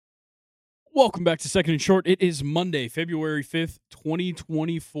Welcome back to Second and Short. It is Monday, February 5th,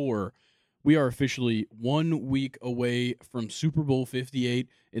 2024. We are officially 1 week away from Super Bowl 58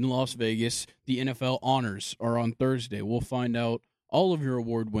 in Las Vegas. The NFL honors are on Thursday. We'll find out all of your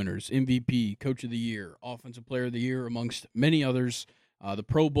award winners, MVP, Coach of the Year, Offensive Player of the Year, amongst many others. The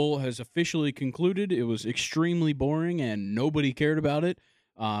Pro Bowl has officially concluded. It was extremely boring and nobody cared about it.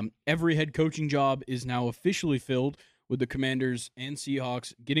 Every head coaching job is now officially filled with the Commanders and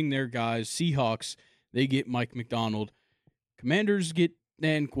Seahawks getting their guys. Seahawks, they get Mike McDonald. Commanders get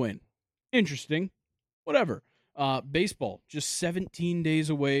Dan Quinn. Interesting. Whatever. Baseball, just 17 days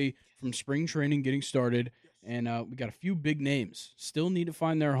away from spring training getting started, and we got a few big names. Still need to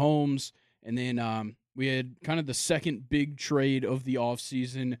find their homes, and then we had kind of the second big trade of the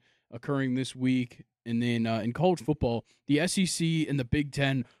offseason occurring this week. And then in college football, the SEC and the Big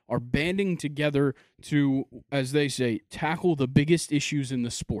Ten are banding together to, as they say, tackle the biggest issues in the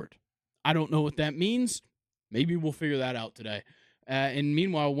sport. I don't know what that means. Maybe we'll figure that out today. And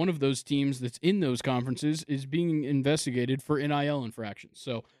meanwhile, one of those teams that's in those conferences is being investigated for NIL infractions.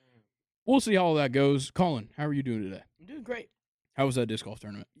 So we'll see how all that goes. Colin, how are you doing today? I'm doing great. How was that disc golf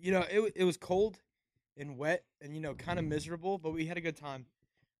tournament? It was cold and wet and, kind of miserable, but we had a good time.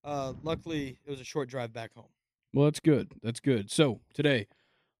 Luckily, it was a short drive back home. Well, that's good. That's good. So today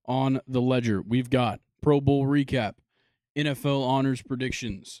on the ledger, we've got Pro Bowl recap, NFL honors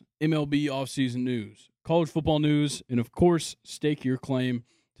predictions, MLB offseason news, college football news, and of course, stake your claim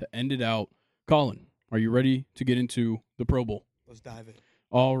to end it out. Colin, are you ready to get into the Pro Bowl? Let's dive in.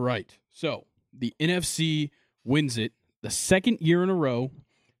 All right. So the NFC wins it the second year in a row,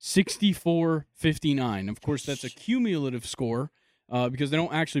 64-59. Of course, that's a cumulative score. Because they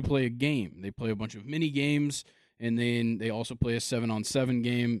don't actually play a game. They play a bunch of mini games, and then they also play a 7-on-7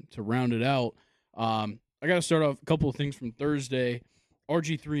 game to round it out. I got to start off a couple of things from Thursday.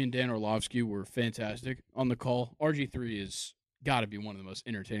 RG3 and Dan Orlovsky were fantastic on the call. RG3 is got to be one of the most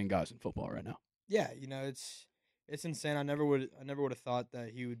entertaining guys in football right now. Yeah, it's insane. I never would have thought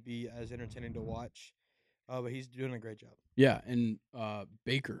that he would be as entertaining to watch. But he's doing a great job. Yeah, and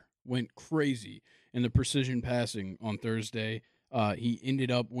Baker went crazy in the precision passing on Thursday. He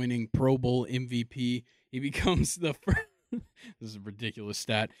ended up winning Pro Bowl MVP. He becomes the first. This is a ridiculous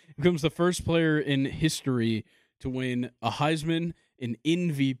stat. He becomes the first player in history to win a Heisman, an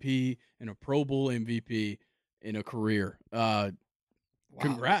MVP, and a Pro Bowl MVP in a career. Wow.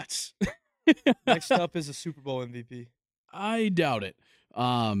 Congrats. Next up is a Super Bowl MVP. I doubt it.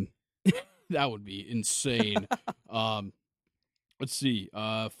 That would be insane. Let's see.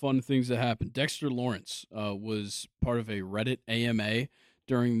 Fun things that happened. Dexter Lawrence was part of a Reddit AMA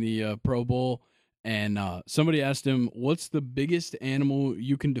during the Pro Bowl, and somebody asked him, "What's the biggest animal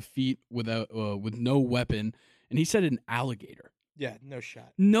you can defeat with no weapon?" And he said an alligator. Yeah, no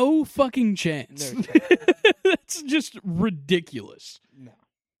shot. No fucking chance. No chance. That's just ridiculous. No.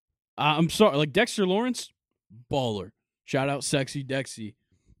 I'm sorry. Like Dexter Lawrence, baller. Shout out, Sexy Dexy.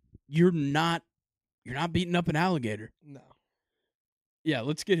 You're not beating up an alligator. No. Yeah,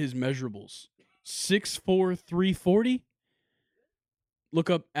 let's get his measurables. 6'4", 340. Look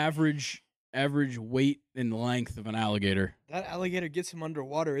up average weight and length of an alligator. That alligator gets him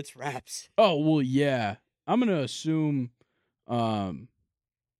underwater. It's wraps. Oh, well, yeah. I'm going to assume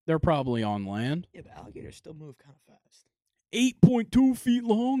they're probably on land. Yeah, but alligators still move kind of fast. 8.2 feet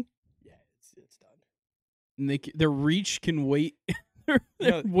long. Yeah, it's done. And their reach can weight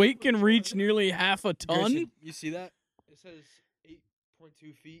their weight can reach nearly half a ton. Garrison, you see that? It says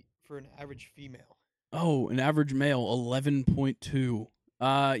 8.2 feet for an average female. Oh, an average male, 11.2.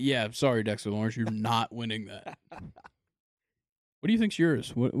 Yeah, sorry, Dexter Lawrence, you're not winning that. What do you think's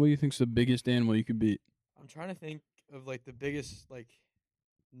yours? What do you think's the biggest animal you could beat? I'm trying to think of the biggest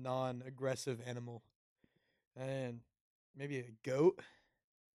non-aggressive animal, and maybe a goat.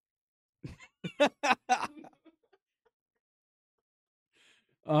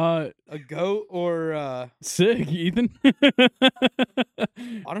 A goat or sick, Ethan.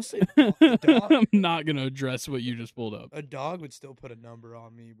 Honestly, a dog. I'm not gonna address what you just pulled up. A dog would still put a number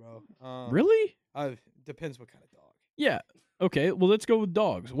on me, bro. Really? Depends what kind of dog. Yeah. Okay. Well, let's go with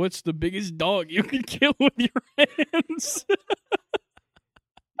dogs. What's the biggest dog you can kill with your hands?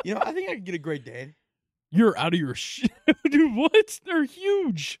 I think I could get a Great Dane. You're out of your shit, dude. What? They're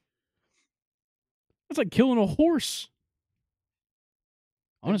huge. That's like killing a horse.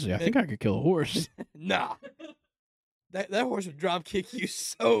 Honestly, I think I could kill a horse. Nah. That horse would drop kick you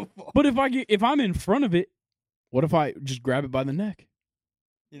so far. But if I'm in front of it, what if I just grab it by the neck?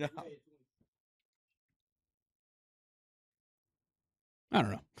 I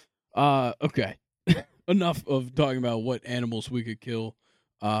don't know. Okay. Enough of talking about what animals we could kill.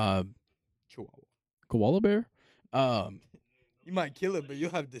 Koala bear? You might kill it, but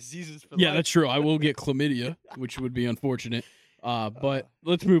you'll have diseases for Yeah, life. that's true. I will get chlamydia, which would be unfortunate. But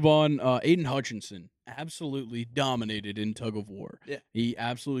let's move on. Aiden Hutchinson absolutely dominated in tug of war. Yeah. He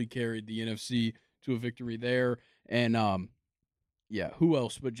absolutely carried the NFC to a victory there. And who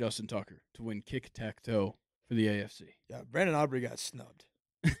else but Justin Tucker to win kick-tack-toe for the AFC? Yeah, Brandon Aubrey got snubbed.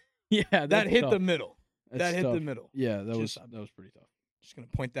 Yeah, That hit tough. the middle. That's That hit tough. the middle. Yeah, that Just- was pretty tough. Just gonna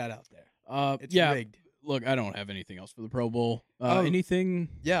point that out there. It's yeah, rigged. look, I don't have anything else for the Pro Bowl. Oh. Anything?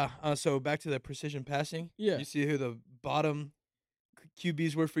 Yeah. So back to the precision passing. Yeah. You see who the bottom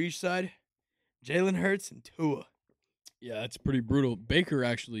QBs were for each side? Jalen Hurts and Tua. Yeah, that's pretty brutal. Baker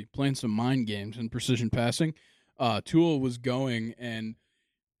actually playing some mind games in precision passing. Tua was going, and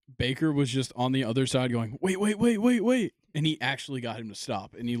Baker was just on the other side going, wait. And he actually got him to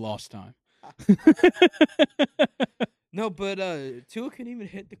stop, and he lost time. No, but Tua couldn't even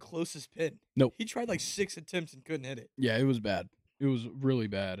hit the closest pin. Nope. He tried like 6 attempts and couldn't hit it. Yeah, it was bad. It was really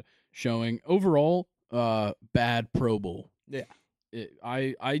bad showing. Overall, bad Pro Bowl. Yeah.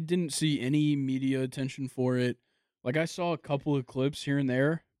 I didn't see any media attention for it. Like, I saw a couple of clips here and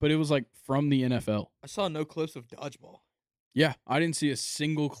there, but it was like from the NFL. I saw no clips of dodgeball. Yeah, I didn't see a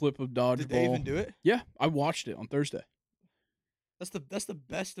single clip of dodgeball. Did they even do it? Yeah, I watched it on Thursday. That's the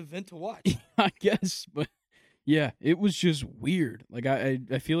best event to watch. I guess, but yeah, it was just weird. Like, I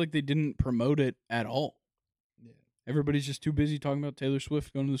feel like they didn't promote it at all. Yeah. Everybody's just too busy talking about Taylor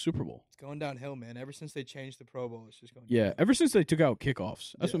Swift going to the Super Bowl. It's going downhill, man. Ever since they changed the Pro Bowl, it's just going Yeah, downhill. ever since they took out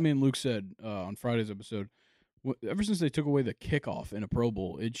kickoffs. That's what Yeah. me and Luke said on Friday's episode. Ever since they took away the kickoff in a Pro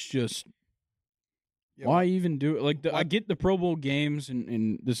Bowl, it's just Yeah, why even do it? Like, I why- get the Pro Bowl games,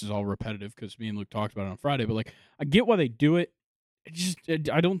 and this is all repetitive because me and Luke talked about it on Friday. But like, I get why they do it.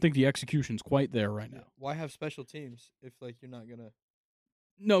 I don't think the execution's quite there right now. Why have special teams if like you're not gonna?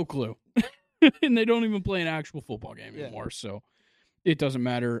 No clue. And they don't even play an actual football game Yeah. anymore, so it doesn't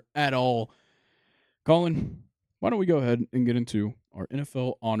matter at all. Colin, why don't we go ahead and get into our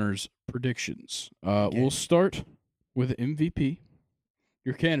NFL honors predictions? Okay. We'll start with MVP.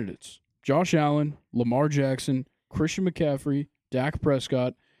 Your candidates: Josh Allen, Lamar Jackson, Christian McCaffrey, Dak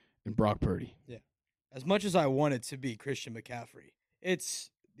Prescott, and Brock Purdy. As much as I want it to be Christian McCaffrey, it's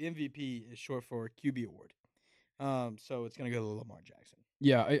the MVP is short for QB award. So it's gonna go to Lamar Jackson.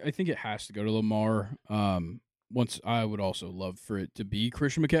 Yeah, I think it has to go to Lamar. Once I would also love for it to be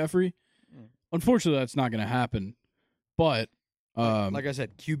Christian McCaffrey. Mm. Unfortunately, that's not going to happen. But Like I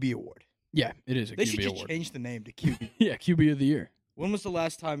said, QB award. yeah, it is a They QB should just award. change the name to QB. Yeah, QB of the year. When was the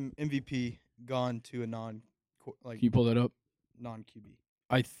last time MVP gone to a non Can you pull that up? non QB?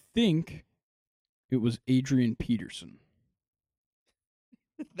 I think it was Adrian Peterson.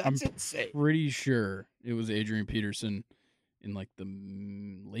 That's I'm insane. Pretty sure it was Adrian Peterson in like the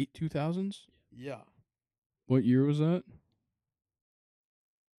late 2000s. Yeah. What year was that?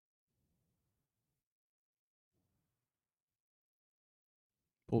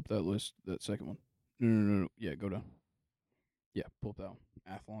 Pull up that list, that second one. No. Yeah, go down. Yeah, pull up that one.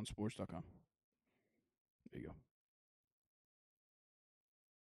 Athlonsports.com. There you go.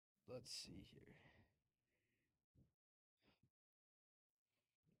 Let's see here.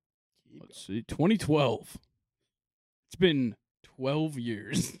 Keep Let's see. 2012. It's been 12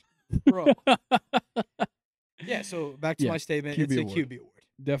 years. going. Bro. Yeah, so back to Yeah, my statement. QB It's a award. QB award.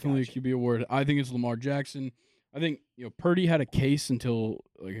 Definitely Gotcha. a QB award. I think it's Lamar Jackson. I think, Purdy had a case until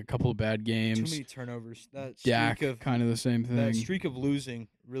like a couple of bad Too games. many turnovers. That Dak, streak of kind of the same thing. that streak of losing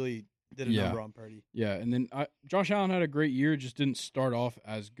really did a Yeah. number on Purdy. Yeah, and then Josh Allen had a great year, just didn't start off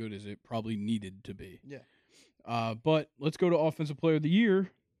as good as it probably needed to be. Yeah. But let's go to Offensive Player of the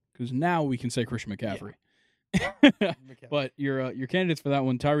Year because now we can say Christian McCaffrey. McCaffrey. But your candidates for that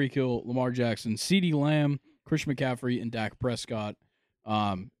one: Tyreek Hill, Lamar Jackson, CeeDee Lamb, Christian McCaffrey, and Dak Prescott.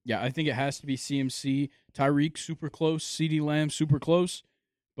 I think it has to be CMC. Tyreek super close, CeeDee Lamb super close,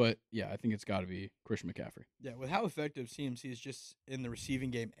 but yeah, I think it's got to be Christian McCaffrey. Yeah, with how effective CMC is just in the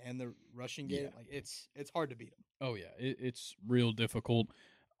receiving game and the rushing game, Yeah. like it's hard to beat him. Oh yeah, it's real difficult.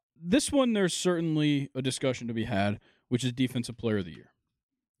 This one, there's certainly a discussion to be had, which is Defensive Player of the Year.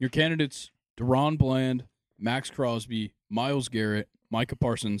 Your candidates: Deron Bland, Max Crosby, Myles Garrett, Micah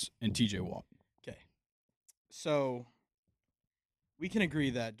Parsons, and T.J. Watt. Okay. So we can agree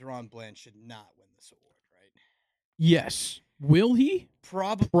that Deron Bland should not win this award, right? Yes. Will he?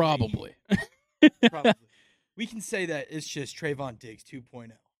 Probably. Probably. Probably. We can say that it's just Trayvon Diggs 2.0,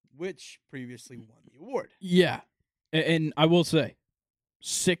 which previously won the award. Yeah. And I will say,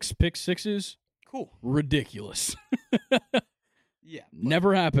 6 pick sixes, Cool. ridiculous. Yeah. but-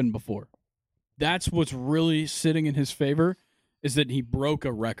 Never happened before. That's what's really sitting in his favor. is that he broke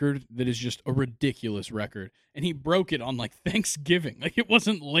a record that is just a ridiculous record, and he broke it on like Thanksgiving. Like it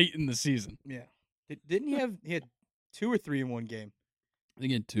wasn't late in the season. Yeah. Didn't he had 2 or 3 in one game? I think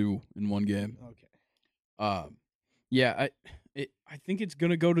he had 2 in one game. Okay. Yeah, I think it's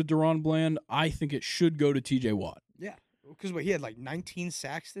gonna go to Deron Bland. I think it should go to T.J. Watt. Yeah. Because he had like 19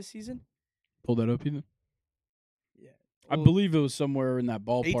 sacks this season? Pull that up, Ethan. Yeah. I believe it was somewhere in that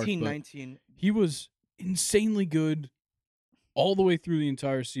ballpark. 18, 19. He was insanely good all the way through the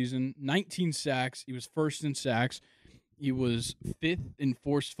entire season. 19 sacks. He was first in sacks. He was 5th in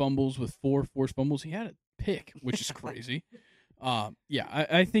forced fumbles with 4 forced fumbles. He had a pick, which is crazy.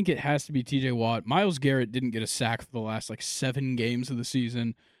 I think it has to be T.J. Watt. Myles Garrett didn't get a sack for the last 7 games of the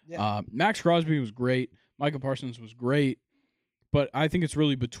season. Yeah. Max Crosby was great. Micah Parsons was great. But I think it's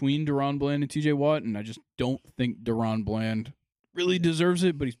really between Deron Bland and T.J. Watt, and I just don't think Deron Bland really deserves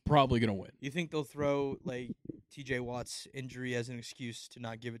it, but he's probably going to win. You think they'll throw T.J. Watt's injury as an excuse to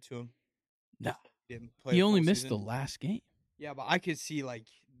not give it to him? No. He only missed the last game. Yeah, but I could see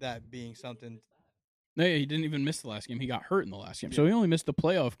that being something. No, he didn't even miss the last game. He got hurt in the last game. So he only missed the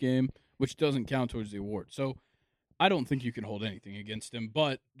playoff game, which doesn't count towards the award. So I don't think you can hold anything against him,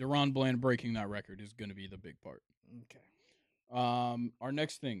 but Deron Bland breaking that record is going to be the big part. Okay. Our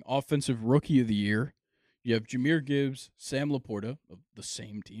next thing, Offensive Rookie of the Year. You have Jahmyr Gibbs, Sam Laporta of the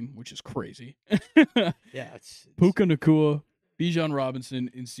same team, which is crazy. Yeah, it's Puka Nacua, Bijan Robinson,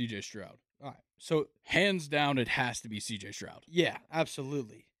 and C.J. Stroud. all right. So Hands down, it has to be C.J. Stroud. yeah,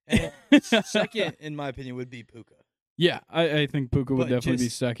 absolutely. And second, in my opinion, would be Puka. Yeah, I think Puka would But definitely be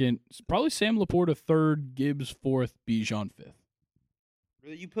second. Probably Sam Laporta third, Gibbs fourth, Bijan fifth.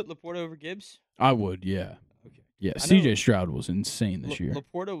 Really, you put Laporta over Gibbs? I would, yeah. Okay. Yeah, I know C.J. Stroud was insane this year.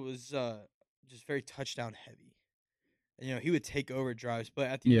 Laporta was just very touchdown heavy. And, he would take over drives, but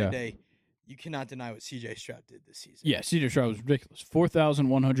at the end of the day, you cannot deny what C.J. Stroud did this season. Yeah, C.J. Stroud was ridiculous.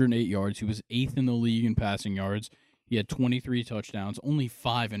 4,108 yards. He was 8th in the league in passing yards. He had 23 touchdowns, only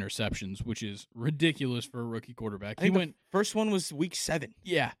 5 interceptions, which is ridiculous for a rookie quarterback. I think the first one was week 7.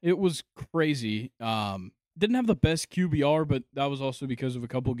 Yeah, it was crazy. Didn't have the best QBR, but that was also because of a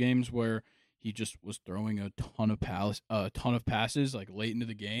couple games where he just was throwing a ton of passes late into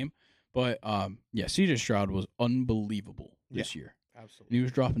the game. But C.J. Stroud was unbelievable this year. Absolutely. And he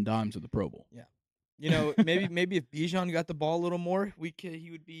was dropping dimes at the Pro Bowl. Yeah. Maybe if Bijan got the ball a little more, he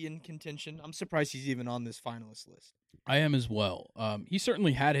would be in contention. I'm surprised he's even on this finalist list. I am as well. He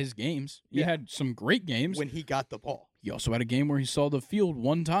certainly had his games. He had some great games. When he got the ball. He also had a game where he saw the field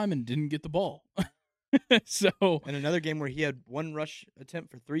one time and didn't get the ball. And another game where he had 1 rush attempt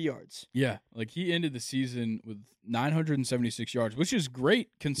for 3 yards. Yeah, he ended the season with 976 yards, which is great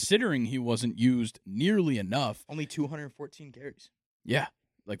considering he wasn't used nearly enough. Only 214 carries. Yeah,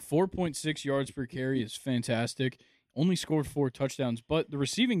 4.6 yards per carry is fantastic. Only scored 4 touchdowns, but the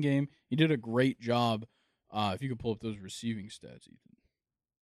receiving game, he did a great job. If you could pull up those receiving stats, Ethan.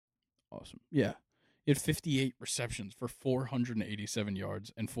 Awesome. Yeah. He had 58 receptions for 487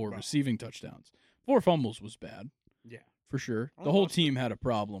 yards and 4 receiving touchdowns. 4 fumbles was bad. Yeah. For sure. Only The whole lost team had a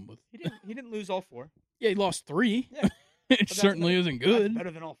problem with. He didn't lose all 4. Yeah, he lost 3. Yeah. It certainly isn't good. That's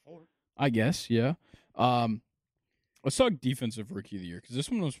better than all 4. I guess, yeah. Let's talk Defensive Rookie of the Year because this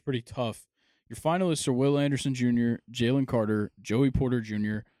one was pretty tough. Your finalists are Will Anderson Jr., Jalen Carter, Joey Porter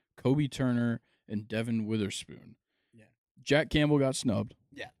Jr., Kobe Turner, and Devin Witherspoon. Yeah. Jack Campbell got snubbed.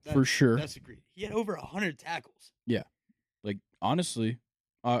 Yeah. For sure. That's agreed. He had over 100 tackles. Yeah. Honestly,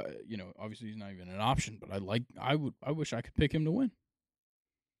 obviously he's not even an option, but I wish I could pick him to win.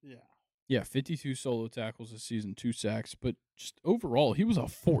 Yeah. Yeah, 52 solo tackles this season, 2 sacks, but just overall, he was a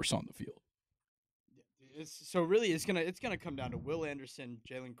force on the field. So really, it's gonna come down to Will Anderson,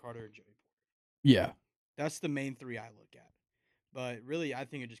 Jalen Carter, and Joey Porter. Yeah. That's the main 3 I look at. But really, I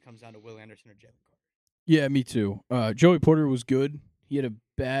think it just comes down to Will Anderson or Jalen Carter. Yeah, me too. Joey Porter was good. He had a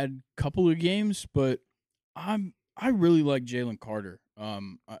bad couple of games, but I really like Jalen Carter. I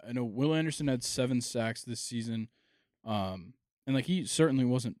know Will Anderson had 7 sacks this season, and he certainly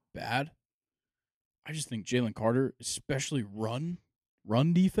wasn't bad. I just think Jalen Carter, especially run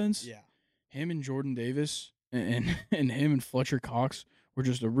defense. Yeah. Him and Jordan Davis and him and Fletcher Cox were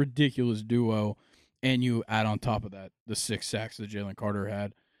just a ridiculous duo. And you add on top of that the 6 sacks that Jalen Carter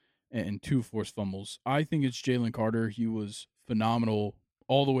had and 2 forced fumbles. I think it's Jalen Carter. He was phenomenal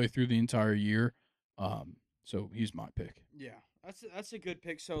all the way through the entire year. So he's my pick. Yeah, that's a good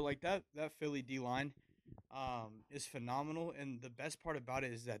pick. So that Philly D-line is phenomenal, and the best part about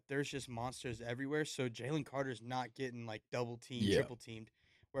it is that there's just monsters everywhere. So Jalen Carter's not getting double teamed, triple teamed.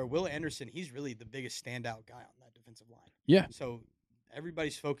 Where Will Anderson, he's really the biggest standout guy on that defensive line. Yeah. So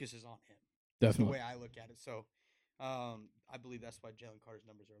everybody's focus is on him. Definitely. That's the way I look at it. So I believe that's why Jalen Carter's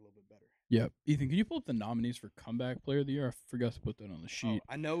numbers are a little bit better. Yeah. Ethan, can you pull up the nominees for Comeback Player of the Year? I forgot to put that on the sheet.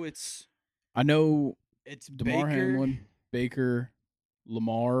 I know it's DeMar Baker, Hamlin, Baker,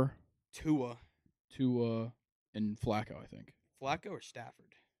 Lamar, Tua, and Flacco, I think. Flacco or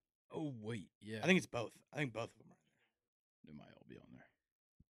Stafford. Oh, wait. Yeah. I think it's both. I think both of them are in there. They might all be on there.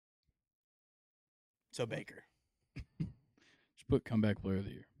 So Baker. Just put Comeback Player of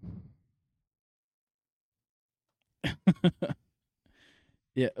the Year.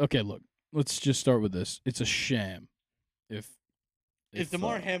 Yeah, okay, look. Let's just start with this. It's a sham if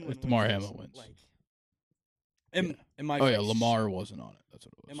DeMar Hamlin wins. Like, am I Lamar wasn't on it. That's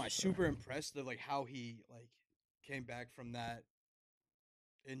what it was. Am I super impressed of like how he like came back from that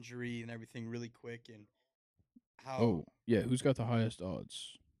injury and everything really quick and how Oh, yeah, who's got the highest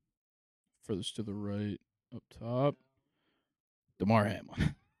odds? Furthest to the right up top. DeMar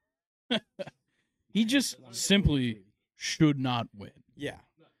Hamlin. He just simply should not win. Yeah.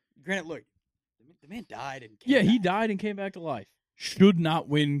 Granted, look, the man died and he died and came back to life. Should not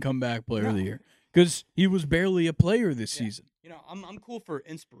win Comeback Player of the Year because he was barely a player this season. You know, I'm cool for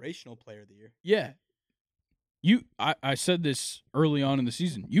Inspirational Player of the Year. Yeah. I said this early on in the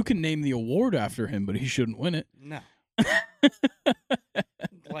season. You can name the award after him, but he shouldn't win it. No.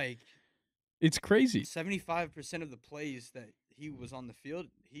 Like, it's crazy. 75% of the plays that he was on the field,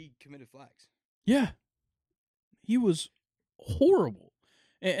 he committed flags. Yeah. He was horrible.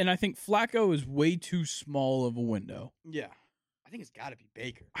 And I think Flacco is way too small of a window. Yeah. I think it's got to be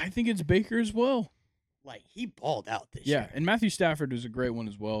Baker. I think it's Baker as well. Like, he balled out this year. Yeah, and Matthew Stafford is a great one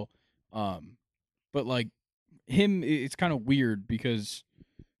as well. But, like, him, it's kind of weird because,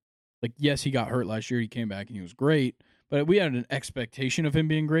 like, yes, he got hurt last year. He came back and he was great. But we had an expectation of him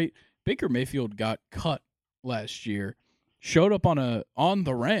being great. Baker Mayfield got cut last year, showed up on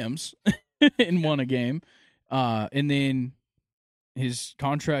the Rams and won a game. And then his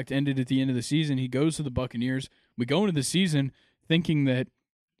contract ended at the end of the season. He goes to the Buccaneers. We go into the season thinking that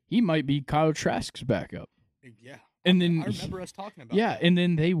he might be Kyle Trask's backup. Yeah. And then I remember us talking about that. that. And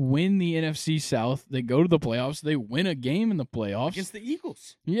then they win the NFC South. They go to the playoffs. They win a game in the playoffs. Against the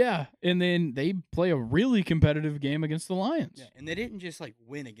Eagles. Yeah. And then they play a really competitive game against the Lions. Yeah, and they didn't just, like,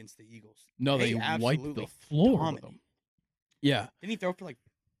 win against the Eagles. No, they wiped the floor with them. Yeah. Didn't he throw for, like,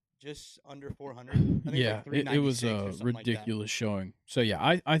 just under 400? Yeah, like it was a a ridiculous showing. So,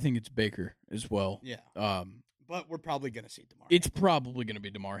 yeah, I think it's Baker as well. Yeah. But we're probably going to see DeMar. It's probably going to be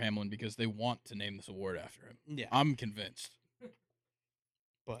DeMar Hamlin because they want to name this award after him. Yeah. I'm convinced.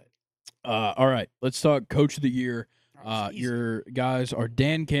 But all right, let's talk Coach of the Year. Your guys are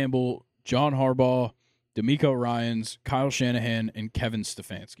Dan Campbell, John Harbaugh, DeMeco Ryans, Kyle Shanahan, and Kevin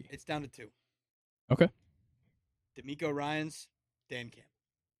Stefanski. It's down to 2. Okay. DeMeco Ryans, Dan Campbell.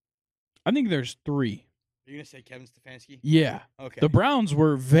 I think there's 3. Are you going to say Kevin Stefanski? Yeah. Okay. The Browns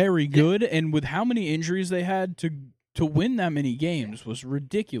were very good, and with how many injuries they had to win that many games was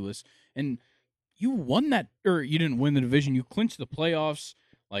ridiculous. And you won that, or you didn't win the division. You clinched the playoffs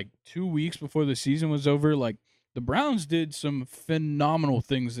like 2 weeks before the season was over. Like, the Browns did some phenomenal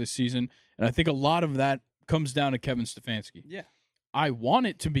things this season, and I think a lot of that comes down to Kevin Stefanski. Yeah. I want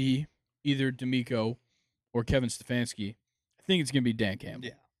it to be either DeMeco or Kevin Stefanski. I think it's going to be Dan Campbell.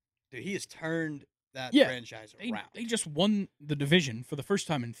 Yeah. Dude, he has turned that Yeah, franchise around. They just won the division for the first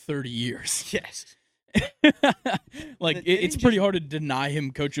time in 30 years. Yes. Like, They it's didn't pretty just- hard to deny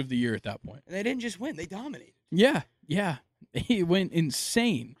him Coach of the Year at that point. And they didn't just win, they dominated. Yeah. He went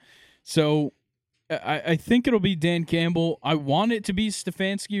insane. So I think it'll be Dan Campbell. I want it to be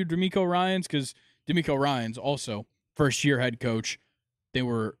Stefanski or DeMeco Ryans because DeMeco Ryans also first-year head coach. They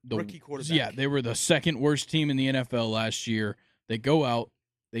were the Rookie quarterback. Yeah, they were the second worst team in the NFL last year. They go out,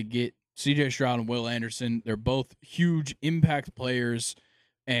 they get C.J. Stroud and Will Anderson. They're both huge impact players,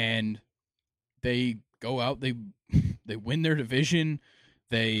 and they go out. They win their division.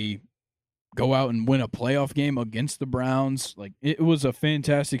 They go out and win a playoff game against the Browns. Like, it was a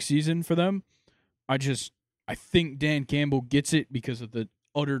fantastic season for them. I think Dan Campbell gets it because of the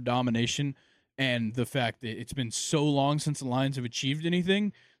utter domination and the fact that it's been so long since the Lions have achieved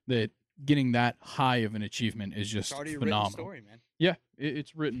anything that getting that high of an achievement is just It's already a phenomenal. written story, man. Yeah,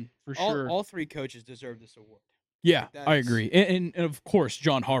 it's written for sure. All 3 coaches deserve this award. Yeah, That's- I agree. And of course,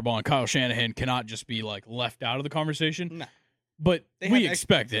 John Harbaugh and Kyle Shanahan cannot just be like left out of the conversation. No. But They we have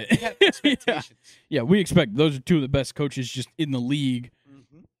expect it. They have expectations. Yeah, we expect those are 2 of the best coaches just in the league,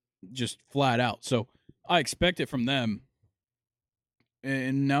 Mhm. just flat out. So I expect it from them.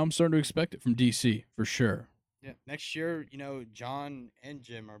 And now I'm starting to expect it from DC for sure. Yeah. Next year, you know, John and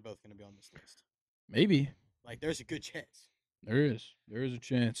Jim are both going to be on this list. Maybe. Like, there's a good chance. There is a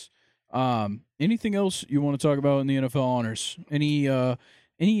chance. Anything else you want to talk about in the NFL honors?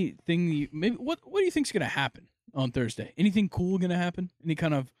 Anything? Maybe what do you think's gonna happen on Thursday? Anything cool gonna happen? Any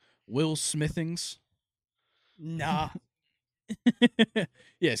kind of Will Smithings? Nah.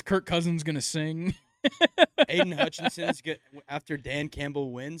 Yes, Kirk Cousins gonna sing. Aiden Hutchinson's after Dan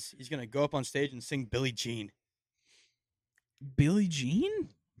Campbell wins, he's gonna go up on stage and sing Billie Jean. Billie Jean?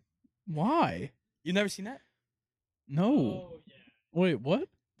 Why? You never seen that? No. Oh, yeah. Wait, what?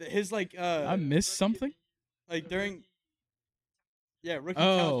 His I missed something. like during rookie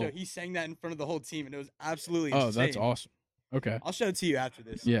Oh. challenge, he sang that in front of the whole team, and it was absolutely Oh, insane. that's awesome. Okay, I'll show it to you after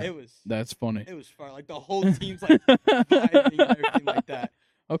this. Yeah. It that's funny. was fun. Like the whole team's like vibing and everything like that.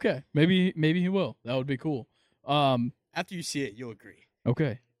 Okay, maybe he will. That would be cool. After you see it, you'll agree.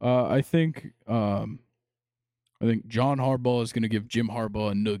 Okay. I think John Harbaugh is going to give Jim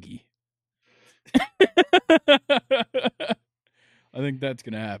Harbaugh a noogie. I think that's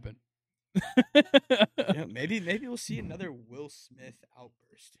going to happen. Maybe we'll see another Will Smith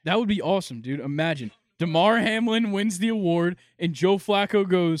outburst. That would be awesome, dude. Imagine DeMar Hamlin wins the award and Joe Flacco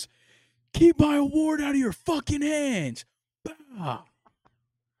goes, "Keep my award out of your fucking hands." Bah.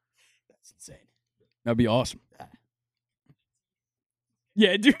 That's insane. That'd be awesome.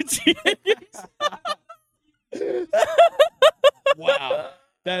 Yeah, dude. Wow.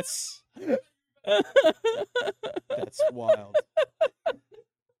 That's wild.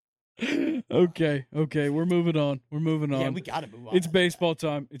 Okay, we're moving on. Yeah, we gotta move on. It's baseball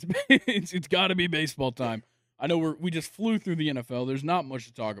time. It's got to be baseball time. I know we just flew through the NFL. There's not much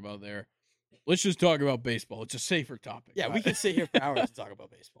to talk about there. Let's just talk about baseball. It's a safer topic. Yeah, we can sit here for hours to talk about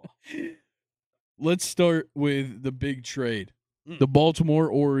baseball. Let's start with the big trade. Mm. The Baltimore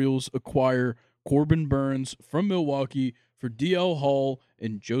Orioles acquire Corbin Burns from Milwaukee for DL Hall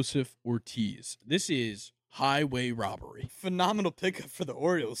and Joseph Ortiz. This is highway robbery. Phenomenal pickup for the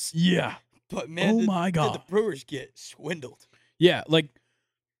Orioles. Yeah. But man, Oh my did God. the Brewers get swindled? Yeah, like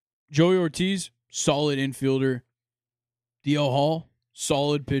Joey Ortiz, solid infielder. DL Hall,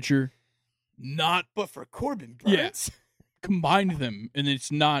 solid pitcher. Not But for Corbin Yeah. Burns, combined them, and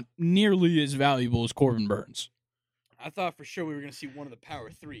it's not nearly as valuable as Corbin Burns. I thought for sure we were going to see one of the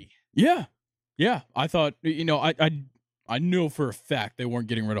Power 3. Yeah. I thought, I know for a fact they weren't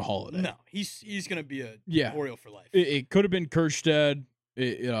getting rid of Holiday. No, he's going to be a Yeah. Oriole for life. It could have been Kerstad.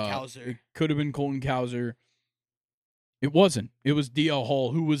 Kowser. It could have been Colton Kowser. It wasn't. It was DL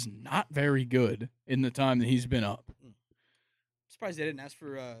Hall, who was not very good in the time that he's been up. Surprised they didn't ask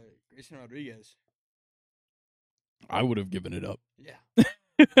for Grayson Rodriguez. I would have given it up. Yeah,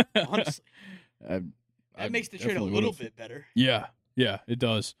 honestly. I That makes the trade a definitely little would've. bit better. Yeah, it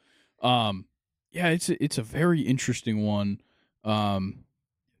does. It's a very interesting one. Does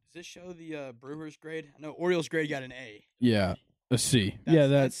this show the Brewers grade? I know Orioles grade got an A. Yeah, a C.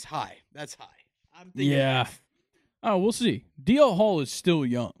 That's high. That's high. I'm thinking Yeah. Oh, we'll see. DL Hall is still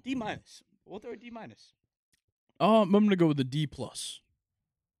young. D minus. We'll throw a D minus. I'm gonna go with a D plus.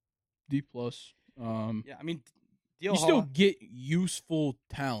 D plus. Yeah, I mean, DL You Hall. still get useful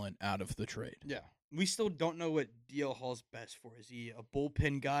talent out of the trade. Yeah, we still don't know what DL Hall's best for. Is he a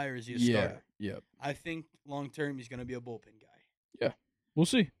bullpen guy or is he a starter? Yeah. I think long term he's going to be a bullpen guy. We'll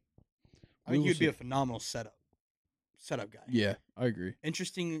see. I think We will he'd be see. a phenomenal setup guy. Yeah, I agree.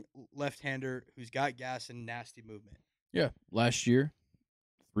 Interesting left-hander who's got gas and nasty movement. Yeah, last year,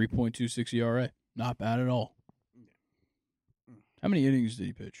 3.26 ERA, not bad at all. Mm. How many innings did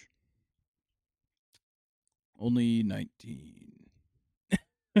he pitch? Only 19.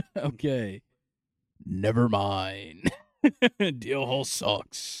 Okay, never mind. DL Hall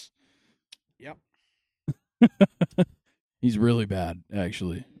sucks. Yep. He's really bad,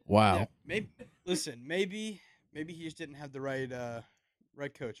 actually. Wow. Yeah, maybe he just didn't have the right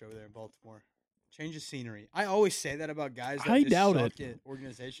coach over there in Baltimore. Change of scenery. I always say that about guys that I just doubt suck it. at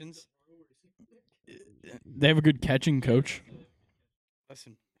organizations. They have a good catching coach.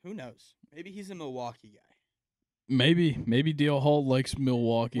 Listen, who knows? Maybe he's a Milwaukee guy. Maybe DL Hall likes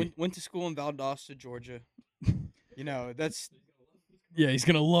Milwaukee. Went to school in Valdosta, Georgia. That's Yeah, he's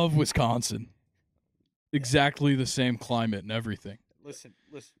going to love Wisconsin. Exactly the same climate and everything. listen,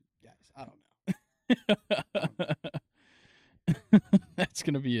 guys. I don't know. That's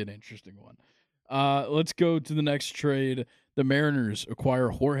going to be an interesting one. Let's go to the next trade. The Mariners acquire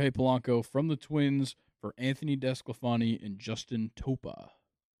Jorge Polanco from the Twins for Anthony Desclafani and Justin Topa.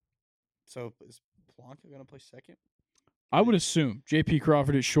 So is Polanco gonna play second? I would assume J.P.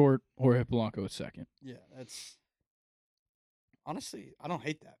 Crawford is short, Jorge Polanco is second. Yeah, that's honestly, I don't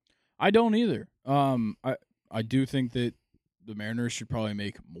hate that. I don't either. I do think that the Mariners should probably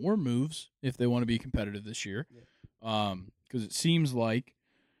make more moves if they want to be competitive this year. Yeah. Because it seems like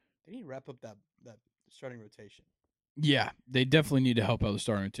They need to wrap up that starting rotation. Yeah, they definitely need to help out the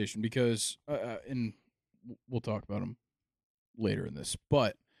starting rotation because, and we'll talk about them later in this,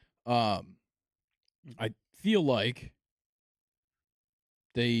 but I feel like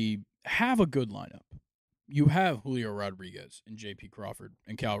they have a good lineup. You have Julio Rodriguez and J.P. Crawford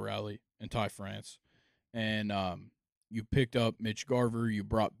and Cal Raleigh and Ty France, and you picked up Mitch Garver. You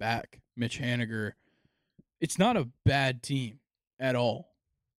brought back Mitch Haniger. It's not a bad team at all.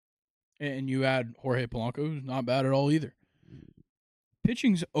 And you add Jorge Polanco, who's not bad at all either.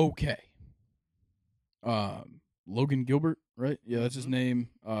 Pitching's okay. Logan Gilbert, right? Yeah, that's his name.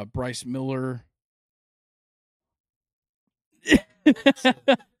 Bryce Miller.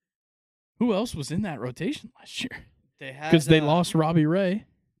 Who else was in that rotation last year? They had because they lost Robbie Ray.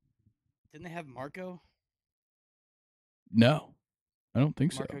 Didn't they have Marco? No, I don't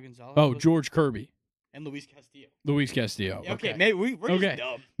think Marco so. Gonzalez. Oh, George Kirby. And Luis Castillo. Luis Castillo. Yeah, okay, okay. maybe we're Okay. just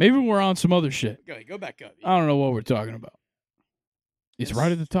dumb. Maybe we're on some other shit. Go back up. I don't know what we're talking about. It's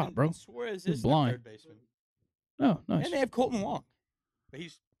right at the top, bro. Suarez He's is blind. third baseman. Oh, nice. And they have Colton Wong, but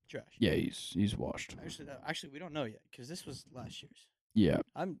he's trash. Yeah, he's washed. Actually, we don't know yet because this was last year's. Yeah.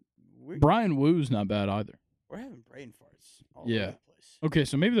 We're Brian Woo's not bad either. having brain farts all Yeah. over the place. Okay,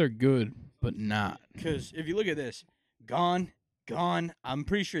 so maybe they're good, but not. Because if you look at this, gone. I'm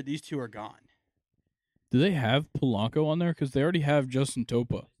pretty sure these two are gone. Do they have Polanco on there? Because they already have Justin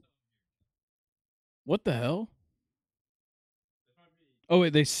Topa. What the hell? Oh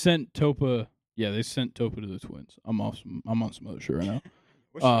wait, they sent Topa. Yeah, they sent Topa to the Twins. I'm on some other shit right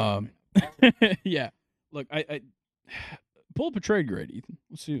now. Yeah. Look, I pull up a trade grade, Ethan.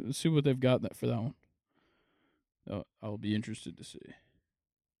 Let's see what they've got for that one. I'll be interested to see.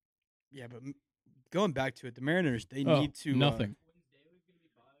 Yeah, but going back to it, the Mariners, they need to nothing.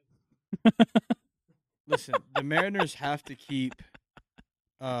 Listen, the Mariners have to keep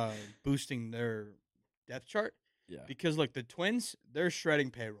boosting their depth chart. Yeah. Because look, the Twins, they're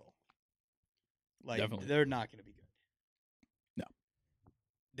shredding payroll. Like Definitely. they're not going to be good. No.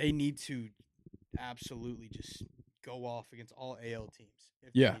 They need to absolutely just go off against all AL teams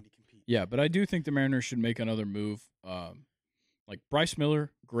if Yeah. they need to compete. Yeah, but I do think the Mariners should make another move. Like Bryce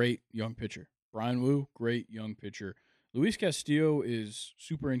Miller, great young pitcher. Brian Wu, great young pitcher. Luis Castillo is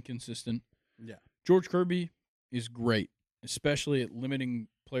super inconsistent. Yeah. George Kirby is great, especially at limiting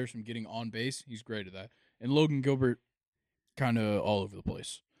players from getting on base. He's great at that. And Logan Gilbert, kind of all over the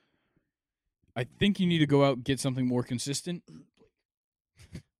place. I think you need to go out and get something more consistent.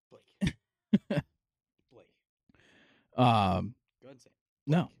 Blake. Go ahead and say it.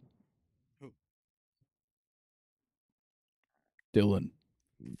 No. Who? Dylan.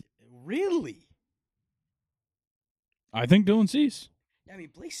 Really? I think Dylan Cease. I mean,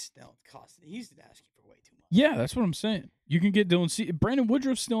 Blake's still costing. He's asking for way too much. Yeah, that's what I'm saying. You can get Dylan Cease. Brandon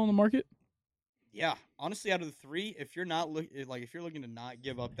Woodruff's still on the market. Yeah, honestly, out of the three, if you're not if you're looking to not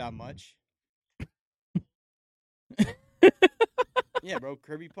give up that much, yeah, bro,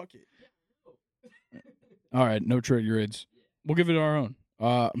 Kirby Puckett. All right, no trade grades. We'll give it our own.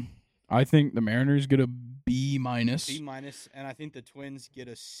 I think the Mariners get a B minus. B minus, and I think the Twins get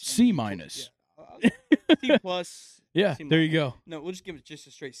a C minus. Yeah, C plus. Yeah, C there you minus. go. No, we'll just give it just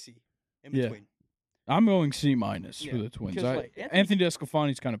a straight C in Yeah. between. I'm going C minus for Yeah, the Twins. because, like, Anthony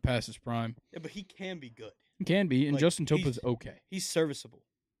Descalfani's kind of past his prime. Yeah, but he can be good. He can be, and Like, Justin he's- Topa's okay. He's serviceable.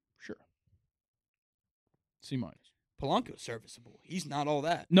 Sure. C minus. Polanco's serviceable. He's not all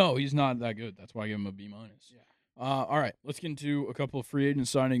that. No, he's not that good. That's why I give him a B minus. Yeah. All right, let's get into a couple of free agent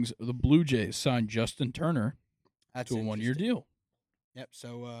signings. The Blue Jays signed Justin Turner That's to a one-year interesting. deal. Yep.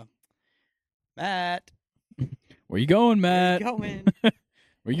 So, Matt, Where you going, where Matt? you going?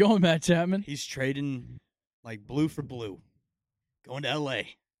 Where you going, Matt Chapman? He's trading like blue for blue. Going to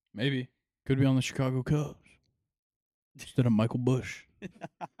L.A. Maybe. Could be on the Chicago Cubs instead of Michael Bush.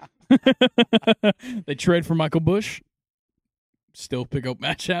 They trade for Michael Bush. Still pick up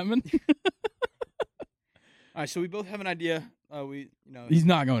Matt Chapman. All right, so we both have an idea. He's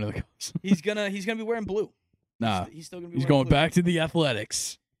not going to the Cubs. he's gonna be wearing blue. Nah, He's still gonna be. he's wearing going blue. back to the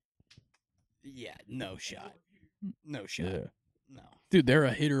Athletics. Yeah, no shot. No shot. Yeah. No. Dude, they're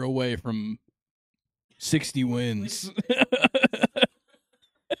a hitter away from 60 wins.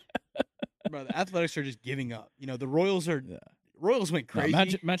 Bro, the Athletics are just giving up. The Royals are. Yeah. Royals went No,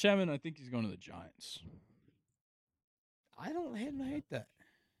 crazy. Matt Chapman, I think he's going to the Giants. I don't hate that.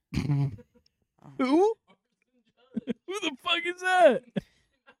 Who? Who the fuck is that?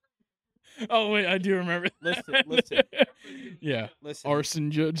 Oh, wait, I do remember. Listen. Yeah. Listen.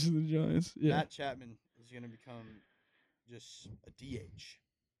 Arson Judge to the Giants. Yeah. Matt Chapman is going to become just a DH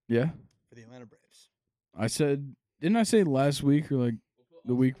Yeah. for the Atlanta Braves. Didn't I say last week or like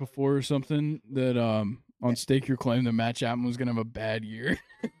the week before or something that on Stake Your Claim that Matt Chapman was gonna have a bad year.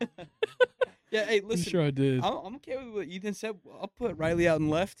 Yeah, hey, I'm listen. sure I did. I'm okay with what Ethan said. I'll put Riley out in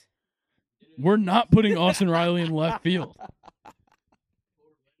left. We're not putting Austin Riley in left field.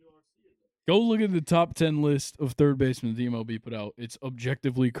 Go look at the top 10 list of third basemen the MLB put out. It's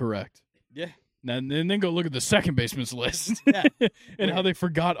objectively correct. Yeah. And then go look at the second baseman's list. Yeah. And how they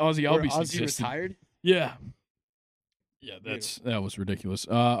forgot Ozzie Where Albies Ozzie existed. retired. Yeah. Yeah, that was ridiculous.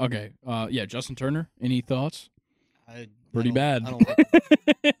 Okay. Yeah, Justin Turner, any thoughts? Pretty bad. I don't like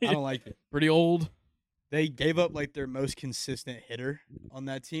it. I don't like it. Pretty old. They gave up like their most consistent hitter on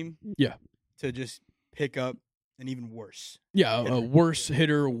that team. Yeah. To just pick up an even worse. Yeah, a hitter. worse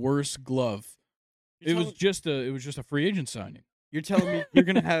hitter, worse glove. It was just a free agent signing. You're telling me you're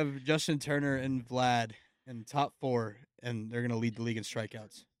gonna have Justin Turner and Vlad in top 4, and they're gonna lead the league in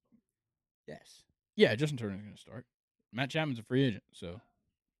strikeouts? Yes. Yeah, Justin Turner's going to start. Matt Chapman's a free agent, so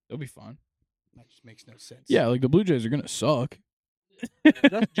they'll be fine. That just makes no sense. Yeah, like the Blue Jays are going to suck.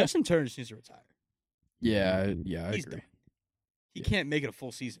 Justin Turner just needs to retire. Yeah, I He's agree. done. He can't make it a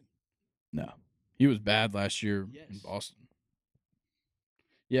full season. No, he was bad last year in Yes. Boston.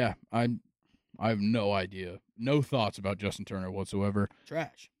 Yeah, I have no idea, no thoughts about Justin Turner whatsoever.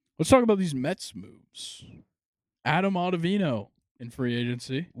 Trash. Let's talk about these Mets moves. Adam Ottavino in free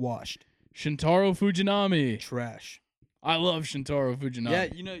agency. Washed. Shintaro Fujinami. Trash. I love Shintaro Fujinami.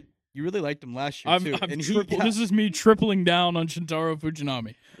 Yeah, you really liked him last year, I'm too. This is me tripling down on Shintaro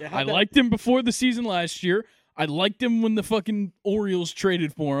Fujinami. Yeah, I liked him before the season last year. I liked him when the fucking Orioles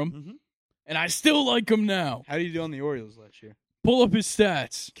traded for him. Mm-hmm. And I still like him now. How did he do on the Orioles last year? Pull up his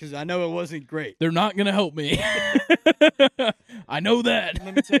stats. Because I know it wasn't great. They're not going to help me. I know that.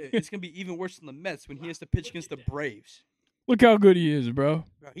 Let me tell you, it's going to be even worse than the Mets when he has to pitch against the Braves. Look how good he is, bro.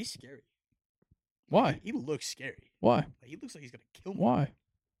 Bro, he's scary. Why? He looks scary. Why? Like, he looks like he's going to kill me. Why?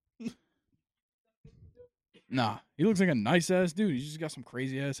 Nah, he looks like a nice-ass dude. He's just got some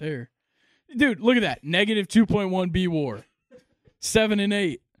crazy-ass hair. Dude, look at that. Negative 2.1 B-WAR.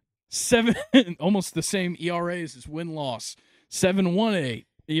 7-8. 7, almost the same ERA as his win-loss. 7.18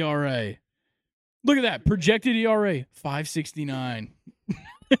 ERA. Look at that. Projected ERA, 5.69.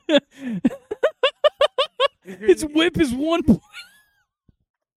 His whip is 1.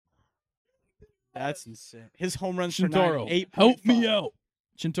 That's insane. His home runs for Shintaro, 8. help me out.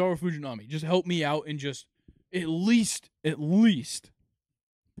 Shintaro Fujinami, just help me out and just at least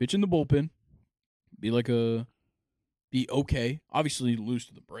pitch in the bullpen. Be okay. Obviously lose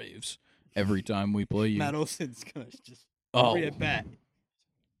to the Braves every time we play you. Matt Olson's going to just every at bat.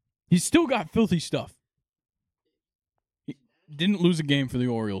 He's still got filthy stuff. He didn't lose a game for the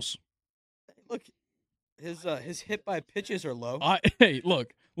Orioles. Look, his hit by pitches are low. Hey,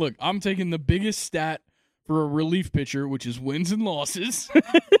 look, I'm taking the biggest stat for a relief pitcher, which is wins and losses.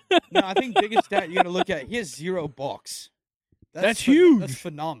 No, I think biggest stat you're going to look at, he has 0 balks. That's huge. That's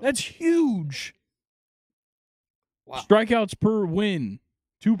phenomenal. That's huge. Wow. Strikeouts per win,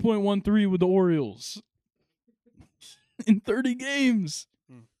 2.13 with the Orioles in 30 games.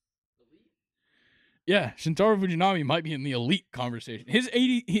 Yeah, Shintaro Fujinami might be in the elite conversation. His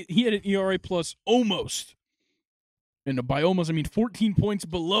 80, he had an ERA plus almost. And by almost, I mean 14 points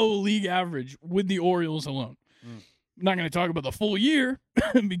below league average with the Orioles alone. I'm not going to talk about the full year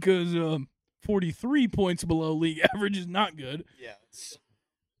because 43 points below league average is not good. Yeah.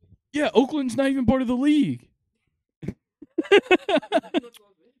 Yeah, Oakland's not even part of the league.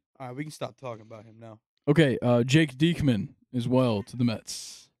 All right, we can stop talking about him now. Okay, Jake Diekman as well to the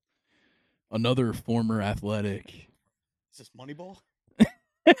Mets. Another former Athletic. Is this Moneyball?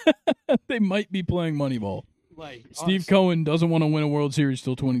 They might be playing Moneyball. Like Steve honestly, Cohen doesn't want to win a World Series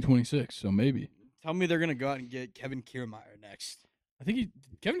till 2026, so maybe. Tell me they're gonna go out and get Kevin Kiermaier next. I think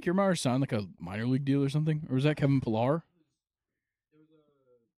Kevin Kiermaier signed like a minor league deal or something, or was that Kevin Pillar?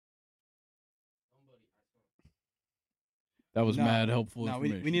 That was mad helpful. No,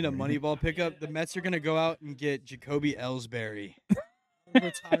 information. we need a Moneyball pickup. The Mets are gonna go out and get Jacoby Ellsbury.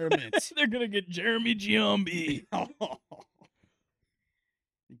 Retirement. They're gonna get Jeremy Giambi.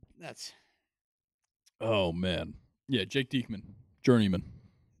 That's Oh man, yeah, Jake Diekman, journeyman.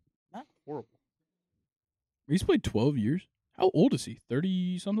 not horrible. He's played 12 years. How old is he?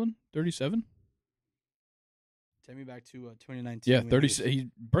 30 something? 37? Take me back to 2019. Yeah, when 30. he was- He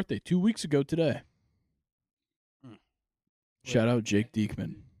birthday 2 weeks ago today. Shout out Jake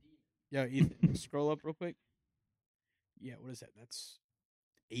Diekman. Yeah, Ethan, scroll up real quick. Yeah, what is that? That's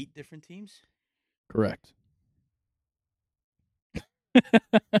 8 different teams. Correct.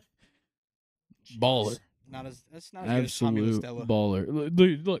 Baller. That's not as good as Tommy La Absolute Stella.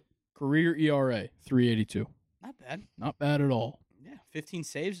 baller. Look, career ERA 3.82. Not bad. Not bad at all. Yeah, 15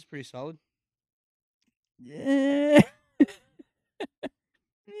 saves is pretty solid. Yeah.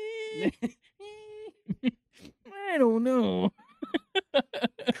 I don't know.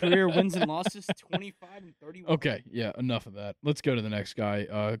 Career wins and losses 25 and 31. Okay, yeah, enough of that. Let's go to the next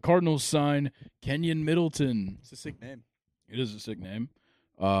guy. Cardinals sign Kenyon Middleton. It's a sick name. It is a sick name.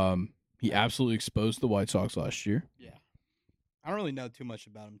 He absolutely exposed the White Sox last year. Yeah. I don't really know too much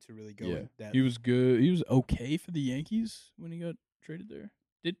about him to really go in depth. He was good. He was okay for the Yankees when he got traded there.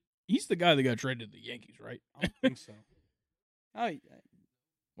 He's the guy that got traded to the Yankees, right? I don't think so.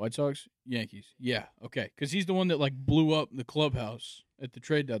 White Sox, Yankees. Yeah, okay. Because he's the one that like blew up the clubhouse at the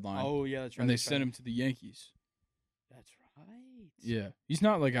trade deadline. Oh, yeah, that's right. And they sent him to the Yankees. That's right. Yeah. He's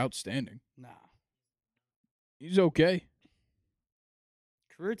not like outstanding. Nah. He's okay.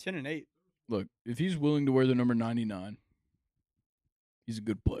 Career 10 and 8. Look, if he's willing to wear the number 99, he's a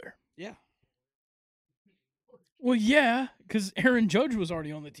good player. Yeah. Well, yeah, because Aaron Judge was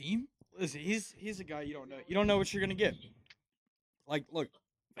already on the team. Listen, he's a guy you don't know. You don't know what you're gonna get. Like, look,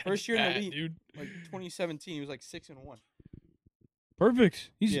 first year in the league, dude. like 2017, he was like 6-1. Perfect.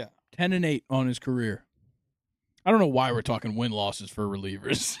 He's 10 and 8 on his career. I don't know why we're talking win losses for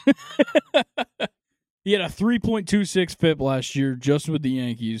relievers. He had a 3.26 FIP last year just with the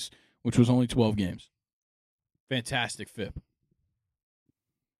Yankees, which was only 12 games. Fantastic FIP.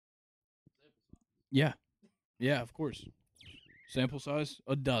 Yeah. Yeah, of course. Sample size,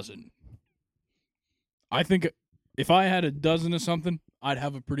 12. I think if I had 12 of something, I'd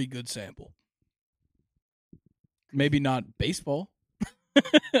have a pretty good sample. Maybe not baseball.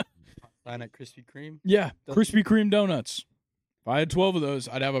 Sign at Krispy Kreme. Yeah, Krispy Kreme donuts. If I had 12 of those,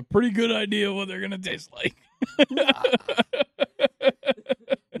 I'd have a pretty good idea of what they're going to taste like. No.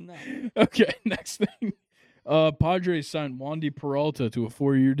 Okay, next thing. Padres signed Wandy Peralta to a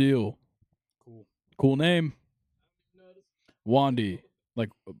 4-year deal. Cool name. Wandy. Like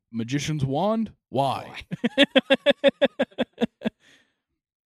a magician's wand? Why?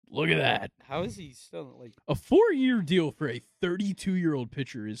 Look at that. How is he still like a 4-year deal for a 32-year-old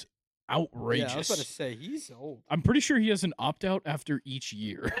pitcher is outrageous. Yeah, I was about to say he's old. I'm pretty sure he has an opt-out after each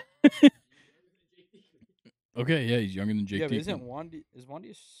year. Okay, yeah, he's younger than Jake. Yeah, but Diekman. is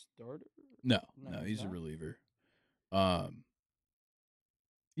Wandy a starter? No, he's a reliever.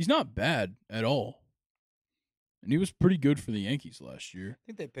 He's not bad at all. And he was pretty good for the Yankees last year. I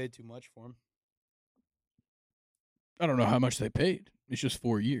think they paid too much for him. I don't know how much they paid. It's just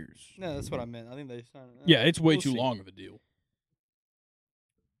 4 years. No, that's what I meant. I think they signed. Yeah, it's way too long of a deal.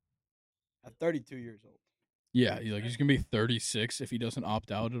 At 32 years old. Yeah, he's gonna be 36 if he doesn't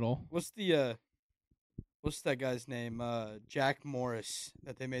opt out at all. What's that guy's name? Jack Morris.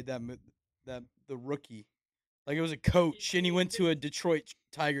 That they made the rookie. Like it was a coach, and he went to a Detroit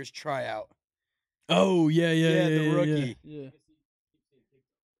Tigers tryout. Oh yeah, the rookie.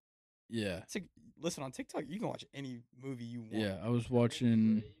 Yeah. Listen, on TikTok, you can watch any movie you want. Yeah, I was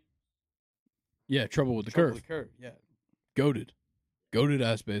watching. Yeah, Trouble with the Trouble Curve. with the Curve. Yeah. Goated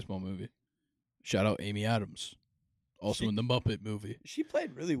ass baseball movie. Shout out Amy Adams, also in the Muppet movie. She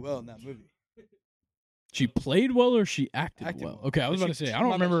played really well in that movie. She played well or she acted well? Okay, I was about to say, I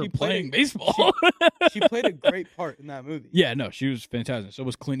don't remember her playing baseball. She played a great part in that movie. Yeah, no, she was fantastic. So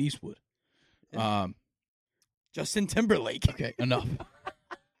was Clint Eastwood. Yeah. Justin Timberlake. Okay, enough.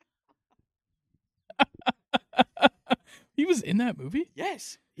 He was in that movie?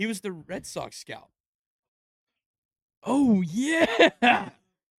 Yes. He was the Red Sox scout. Oh, yeah.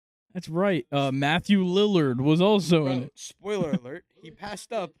 That's right. Matthew Lillard was also in it. Spoiler alert. He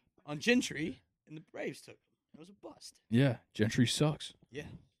passed up on Gentry, and the Braves took him. It was a bust. Yeah, Gentry sucks. Yeah.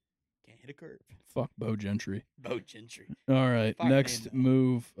 Can't hit a curve. Fuck Bo Gentry. Bo Gentry. All right, Fuck next him,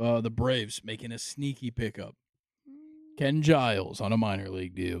 move. The Braves making a sneaky pickup. Ken Giles on a minor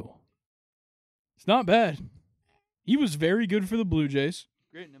league deal. It's not bad. He was very good for the Blue Jays.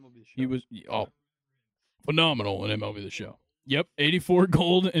 Great in MLB The Show. He was phenomenal in MLB The Show. Yep, 84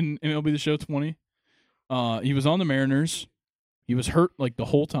 gold in MLB The Show 20. He was on the Mariners. He was hurt like the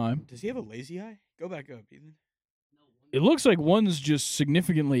whole time. Does he have a lazy eye? Go back up, Ethan. It looks like one's just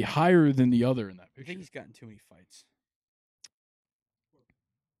significantly higher than the other in that I picture. think he's gotten too many fights.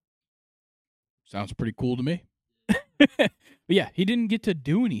 Sounds pretty cool to me. But yeah, he didn't get to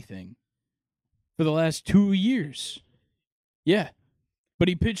do anything for the last 2 years. Yeah. But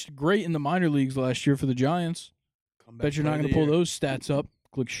he pitched great in the minor leagues last year for the Giants. Bet you're not going to pull those stats up.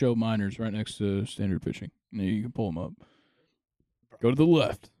 Click show minors right next to standard pitching. There you can pull them up. Go to the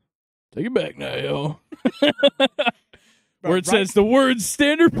left. Take it back now, yo. Where it says the words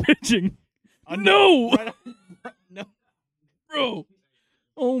standard pitching. No. No. Bro.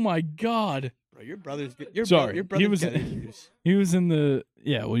 Oh, my God. Bro, Bro, your brother's good. Sorry, your he brother's was- got issues. He was in the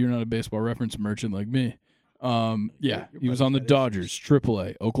well. You're not a baseball reference merchant like me. Your He was on the brother's got Dodgers,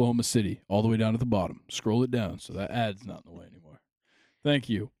 AAA, Oklahoma City, all the way down at the bottom. Scroll it down, so that ad's not in the way anymore. Thank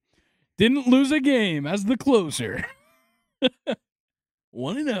you. Didn't lose a game as the closer.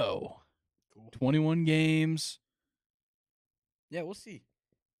 1-0. 21 games. Yeah, we'll see.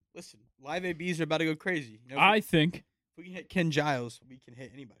 Listen, live ABs are about to go crazy. You know, I think if we can hit Ken Giles, we can hit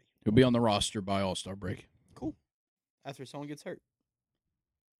anybody. he'll be on the roster by All-Star break. Cool. After someone gets hurt.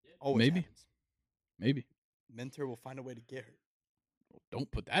 Always Maybe. happens. Maybe. Mentor will find a way to get hurt. Don't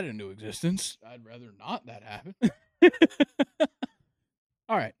put that into existence. I'd rather not that happen.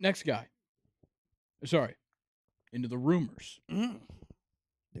 All right, next guy. Sorry. Into the rumors.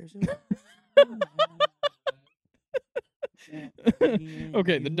 There's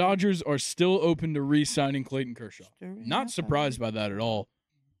Okay, the Dodgers are still open to re-signing Clayton Kershaw. Not surprised by that at all.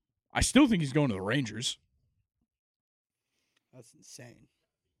 I still think he's going to the Rangers. That's insane.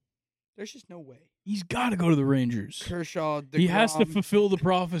 There's just no way. He's got to go to the Rangers. Kershaw, He has to DeGrom, fulfill the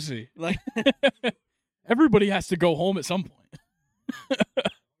prophecy. like Everybody has to go home at some point.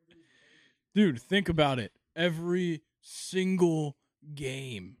 Dude, think about it. Every single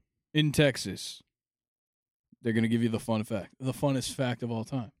game in Texas, they're going to give you the funnest fact of all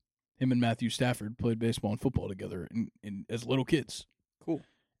time. Him and Matthew Stafford played baseball and football together as little kids. Cool.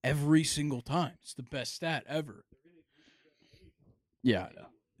 Every single time. It's the best stat ever. Yeah, I know.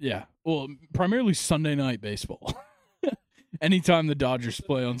 Yeah. Well, primarily Sunday night baseball. Anytime the Dodgers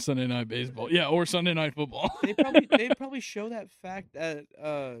play on Sunday night baseball. Yeah, or Sunday night football. they probably show that fact at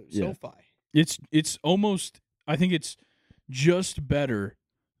Yeah. SoFi. It's almost, I think it's just better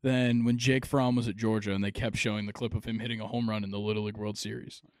than when Jake Fromm was at Georgia and they kept showing the clip of him hitting a home run in the Little League World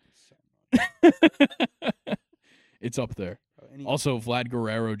Series. It's up there. Also, Vlad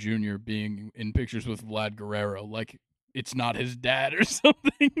Guerrero Jr. being in pictures with Vlad Guerrero, like it's not his dad or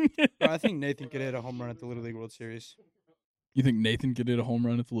something. Bro, I think Nathan could hit a home run at the Little League World Series. You think Nathan could hit a home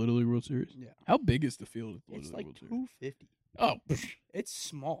run at the Little League World Series? Yeah. How big is the field at the It's Little like League World Series? 250. Oh, It's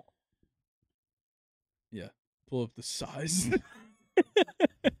small. yeah. Pull up the size.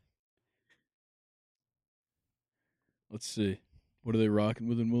 Let's see. What are they rocking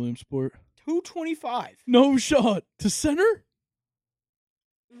with in Williamsport? 225. No shot to center?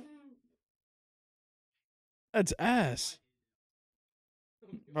 That's ass.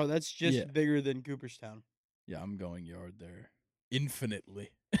 Bro, that's just Yeah. bigger than Cooperstown. Yeah, I'm going yard there. Infinitely.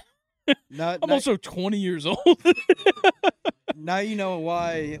 Now, I'm now, also 20 years old. now you know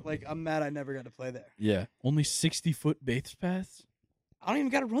why. Like, I'm mad I never got to play there. Yeah. Only 60-foot base paths? I don't even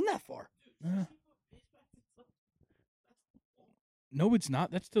got to run that far. No, it's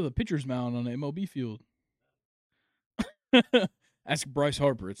not. That's to the pitcher's mound on the MLB field. Ask Bryce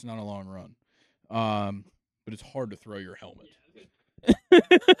Harper. It's not a long run. But it's hard to throw your helmet.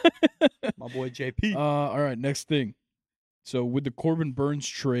 My boy JP. All right, next thing. So with the Corbin Burns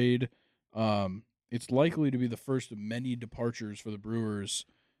trade, it's likely to be the first of many departures for the Brewers.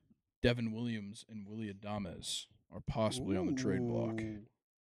 Devin Williams and Willy Adames are possibly on the trade block. Ooh.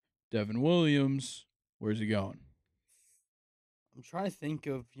 Devin Williams, where's he going? I'm trying to think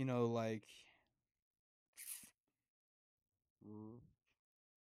of, like.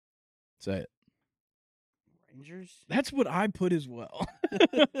 Say it. Rangers? That's what I put as well.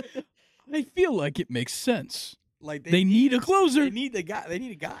 I feel like it makes sense. Like They need a closer. They need the guy. They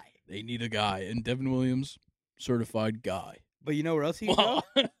need a guy. They need a guy, and Devin Williams, certified guy. But you know where else he could Well,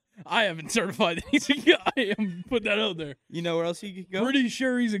 I haven't certified that he's a guy. I'm put that out there. go? You know where else he could go? Pretty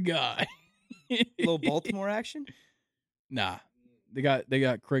sure he's a guy. Little Baltimore action? Nah, they got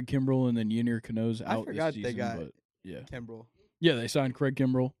Craig Kimbrell and then Yennier Cano's I out forgot this they season. got- But yeah, Kimbrel. yeah, they signed Craig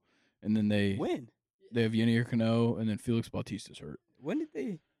Kimbrell, and then they When? have Yennier Cano, and then Felix Bautista's hurt. When did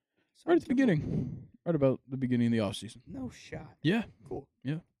they? Right at the sign Kimbrel? beginning, right about the beginning of the offseason. No shot. Yeah, Cool.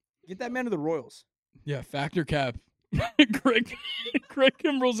 Yeah. Get that man to the Royals. yeah, factor cap. Craig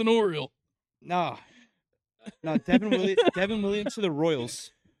Kimbrell's an Oriole. Nah. No, Devin Williams to the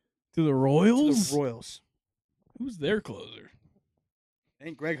Royals. To the To Royals? the Royals. Who's their closer?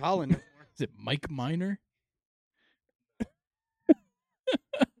 Ain't Greg Holland. Is it Mike Minor? I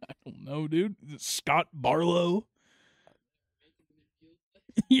don't know, dude. Is it Scott Barlow?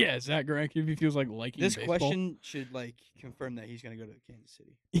 Yeah, Zach Greinke, if he feels like liking This baseball. question should confirm that he's gonna go to Kansas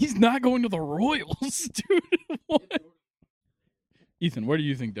City. He's not going to the Royals, dude. What? Ethan, where do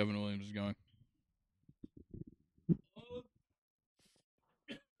you think Devin Williams is going?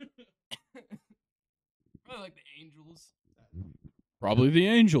 Probably like the Angels. Probably the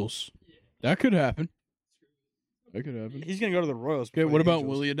Angels. That could happen. That could happen. He's gonna go to the Royals. Okay, before what the about Angels.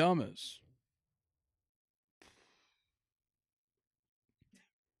 Willy Adames?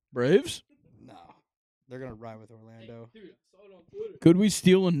 Braves? No, they're gonna ride with Orlando. Could we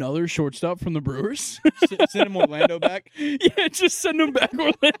steal another shortstop from the Brewers? Send him Orlando back. Yeah, just send him back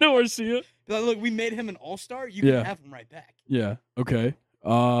Orlando Arcia. Be like, look, we made him an all-star. You Yeah. can have him right back. Yeah. Okay.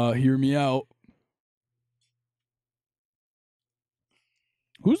 Hear me out.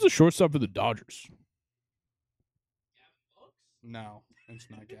 Who's the shortstop for the Dodgers? No, it's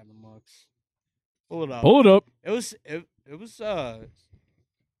not Gavin Lux. Pull it up. Pull it up. It was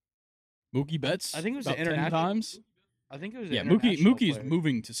Mookie Betts. I think it was about an 10 international times. I think it was Yeah, an international Mookie's player.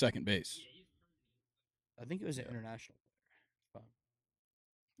 moving to second base. I think it was an international player.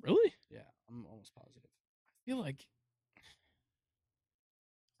 Really? Yeah, I'm almost positive. I feel like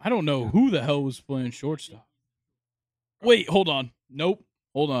I don't know who the hell was playing shortstop. Wait, hold on. Nope.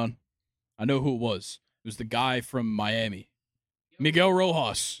 Hold on. I know who it was. It was the guy from Miami. Miguel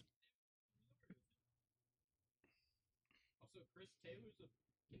Rojas.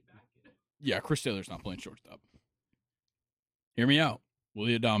 Yeah, Chris Taylor's not playing shortstop. Hear me out.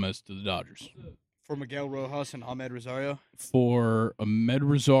 Willie Adames to the Dodgers. For Miguel Rojas and Ahmed Rosario. For Ahmed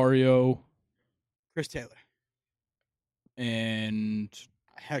Rosario Chris Taylor. and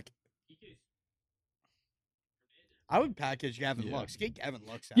Heck. I would package Gavin Yeah. Lux. Get Gavin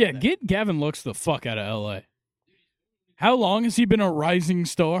Lux out yeah, of there. get Gavin Lux the fuck out of L.A. How long has he been a rising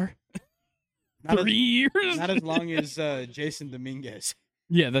star? Not 3 years? Not as long as Jason Dominguez.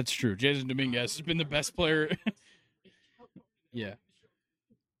 Yeah, that's true. Jason Dominguez has been the best player. Yeah.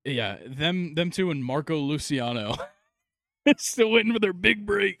 Yeah, them two and Marco Luciano. Still waiting for their big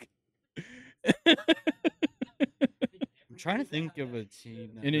break. I'm trying to think of a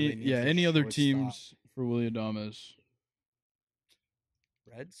team. That really needs a Any other shortstop. teams for Willie Adames?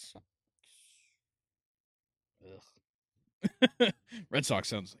 Red Sox. Red Sox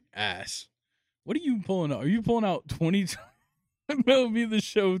sounds like ass. What are you pulling out? Are you pulling out 20? MLB The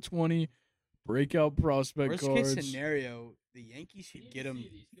Show 20 breakout prospect Worst cards? case scenario, the Yankees could get him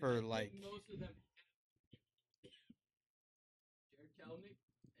for like.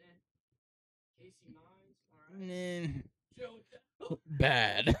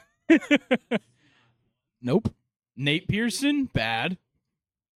 Bad. Nope. Nate Pearson, bad.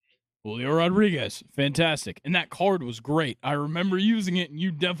 Julio Rodriguez, fantastic. And that card was great. I remember using it, and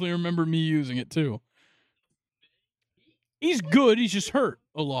you definitely remember me using it too. He's good. He's just hurt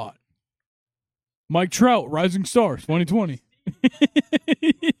a lot. Mike Trout, Rising Stars, 2020.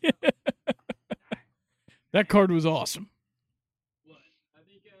 That card was awesome.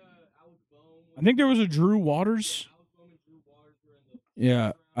 I think there was a Drew Waters.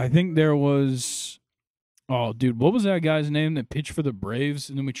 Yeah, I think there was. Oh, dude, what was that guy's name that pitched for the Braves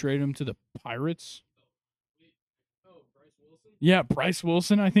and then we traded him to the Pirates? Yeah, Bryce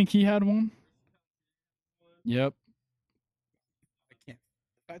Wilson. I think he had one. Yep. I can't.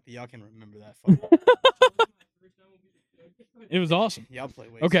 The fact that y'all can remember that. Fucking, It was awesome. y'all play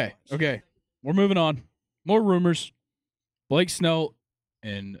way Okay, too much. okay. We're moving on. More rumors. Blake Snell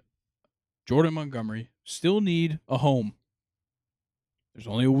and Jordan Montgomery still need a home. There's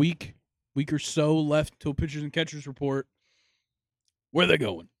only a week or so left till pitchers and catchers report. Where they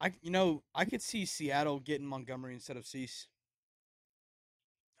going? I could see Seattle getting Montgomery instead of Cease.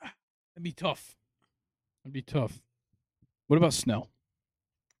 That'd be tough. That'd be tough. What about Snell?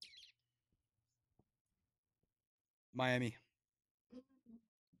 Miami.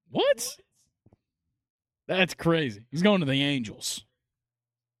 What? That's crazy. He's going to the Angels.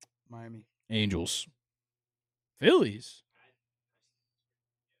 Miami. Angels. Phillies.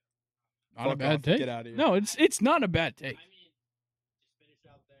 Not a Fuck bad off. take. Get out of here. No, it's not a bad take.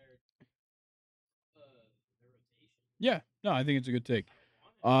 Yeah, no, I think it's a good take.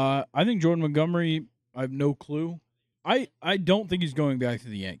 I think Jordan Montgomery, I have no clue. I don't think he's going back to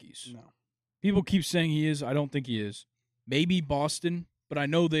the Yankees. No. People keep saying he is. I don't think he is. Maybe Boston, but I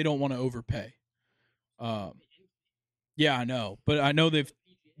know they don't want to overpay. Yeah, I know, but I know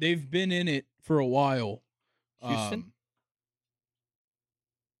they've been in it for a while. Houston?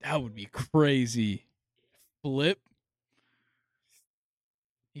 That would be crazy. Flip.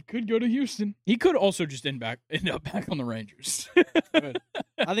 He could go to Houston. He could also just end up back on the Rangers.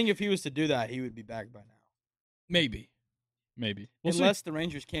 I think if he was to do that, he would be back by now. Maybe. We'll see. Unless the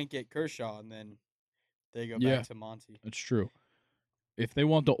Rangers can't get Kershaw, and then they go Yeah. back to Monty. That's true. If they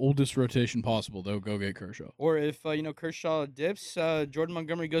want the oldest rotation possible, they'll go get Kershaw. Or if Kershaw dips, Jordan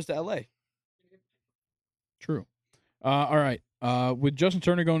Montgomery goes to L.A. True. All right. With Justin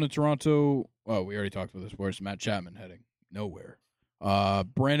Turner going to Toronto, oh, we already talked about this. Where's Matt Chapman heading? Nowhere.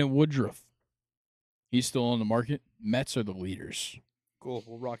 Brandon Woodruff. He's still on the market. Mets are the leaders. Cool.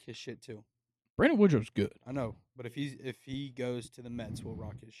 We'll rock his shit too. Brandon Woodruff's good. I know. But if he goes to the Mets, we'll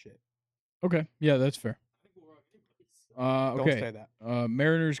rock his shit. Okay, yeah, that's fair. Don't Okay. say that.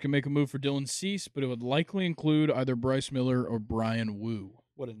 Mariners can make a move for Dylan Cease, but it would likely include either Bryce Miller or Brian Wu.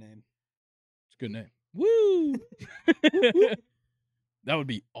 What a name. It's a good name. Woo! That would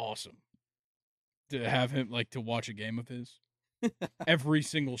be awesome to have him, like, to watch a game of his. Every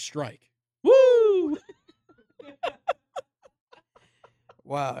single strike. Woo!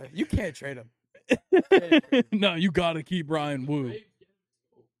 Wow, you can't trade him. No, you got to keep Brian Wu.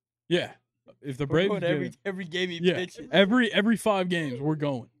 Yeah. If the Braves get him. every game he Yeah, pitches. every 5 games we're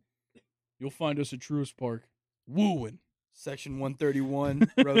going. You'll find us at Truist Park, wooing. Section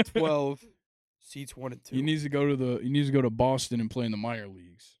 131, row 12, seats 1 and 2. He needs to go to Boston and play in the minor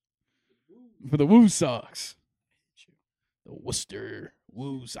leagues for the Woo Sox, the Worcester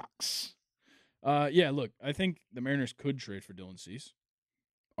Woo Sox. Yeah, look, I think the Mariners could trade for Dylan Cease.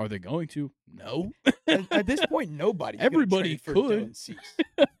 Are they going to? No. At this point, nobody. Everybody for could. Dylan Cease.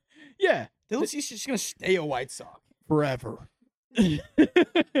 Yeah, Dylan Cease is just gonna stay a White Sox forever. He's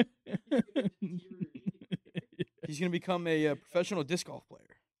gonna become a professional disc golf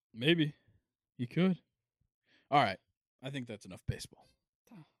player. Maybe he could. All right, I think that's enough baseball.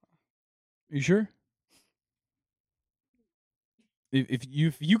 You sure? If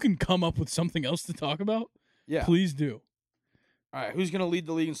you can come up with something else to talk about, Yeah. please do. All right. Who's gonna lead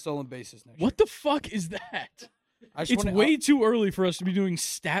the league in stolen bases next What the fuck is that? It's year? way too early for us to be doing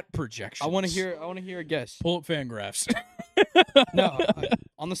stat projections. I want to hear a guess. Pull up Fangraphs. No,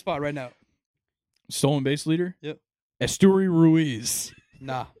 on the spot right now. Stolen base leader? Yep. Esteury Ruiz.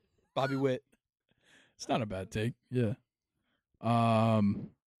 Nah, Bobby Witt. It's not a bad take. Yeah.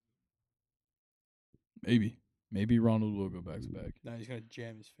 Maybe Ronald will go back to back. No, he's gonna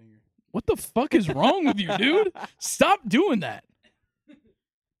jam his finger. What the fuck is wrong with you, dude? Stop doing that.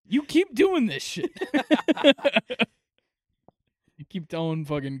 You keep doing this shit. You keep telling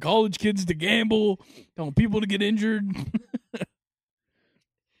fucking college kids to gamble, telling people to get injured.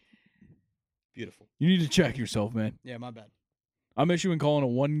 Beautiful. You need to check yourself, man. Yeah, my bad. I'm issuing Colin a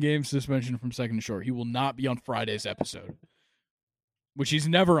 1-game suspension from second to short. He will not be on Friday's episode. Which he's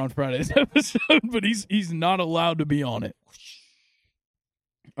never on Friday's episode, but he's not allowed to be on it.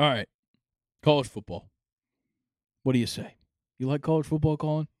 All right. College football. What do you say? You like college football,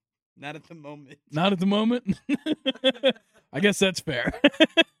 Colin? Not at the moment. Not at the moment? I guess that's fair.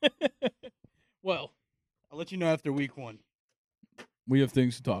 Well, I'll let you know after week 1. we have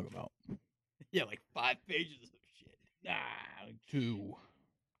things to talk about. Yeah, like 5 pages of shit. Nah, 2,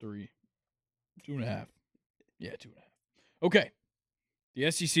 3, 2.5. Yeah, 2.5. Okay.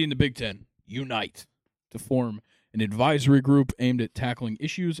 The SEC and the Big Ten unite to form an advisory group aimed at tackling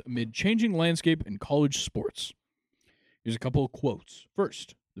issues amid changing landscape in college sports. Here's a couple of quotes.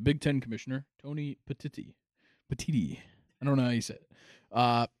 First, the Big Ten Commissioner, Tony Petitti. I don't know how you say it.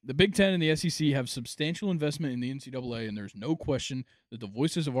 The Big Ten and the SEC have substantial investment in the NCAA, and there's no question that the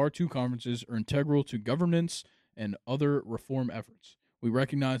voices of our two conferences are integral to governance and other reform efforts. We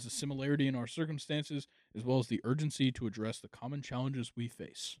recognize the similarity in our circumstances as well as the urgency to address the common challenges we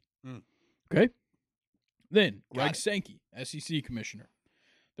face. Okay? Then, Greg Sankey, SEC Commissioner.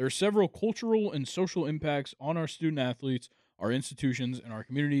 There are several cultural and social impacts on our student-athletes, our institutions, and our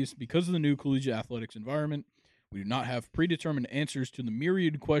communities because of the new collegiate athletics environment. We do not have predetermined answers to the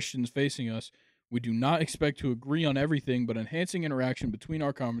myriad questions facing us. We do not expect to agree on everything, but enhancing interaction between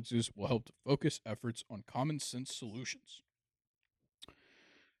our conferences will help to focus efforts on common-sense solutions.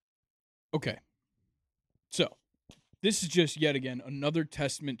 Okay. So, this is just yet again another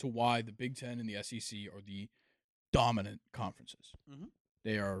testament to why the Big Ten and the SEC are the dominant conferences. Mm-hmm.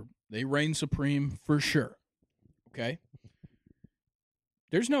 They reign supreme for sure. Okay?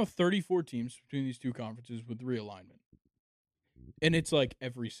 There's now 34 teams between these two conferences with realignment. And it's like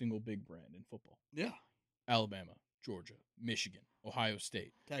every single big brand in football. Yeah. Alabama, Georgia, Michigan, Ohio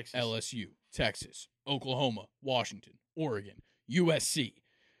State, Texas. LSU, Texas, Oklahoma, Washington, Oregon, USC,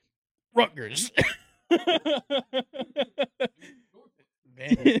 Rutgers.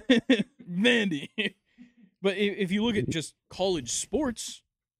 Vandy. But if you look at just college sports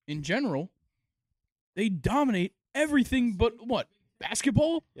in general, they dominate everything but what?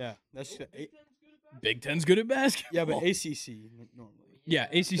 Basketball? Yeah, that's Big Ten's good at basketball. yeah, but ACC normally. Yeah,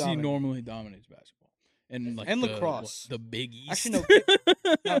 ACC normally dominates basketball. And like lacrosse. The Big East. Actually,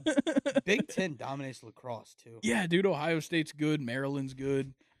 no. Big Ten dominates lacrosse too. Yeah, dude, Ohio State's good. Maryland's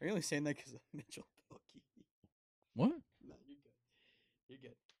good. Are you only saying that because of Mitchell Pilkey? What? No, you're good. You're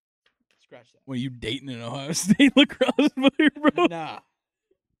good. Scratch that. What, are you dating an Ohio State lacrosse player, bro? Nah.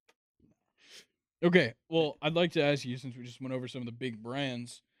 Okay, well, I'd like to ask you, since we just went over some of the big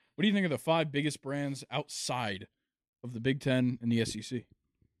brands, What do you think of the 5 biggest brands outside of the Big Ten and the SEC?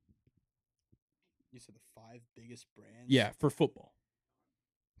 You said the 5 biggest brands? Yeah, for football.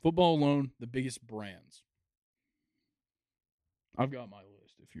 Football alone, the biggest brands. I've got my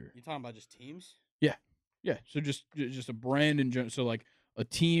list. If you're talking about just teams? Yeah. So just a brand in general. So like a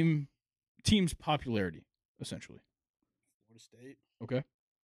team's popularity, essentially. Florida State. Okay.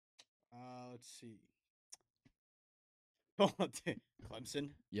 Let's see.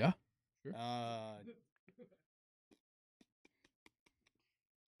 Clemson. Yeah. Sure.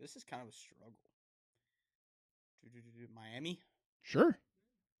 This is kind of a struggle. Miami. Sure.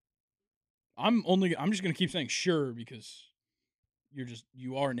 I'm just gonna keep saying sure because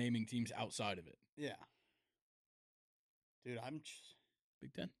you are naming teams outside of it. Yeah. Dude, I'm just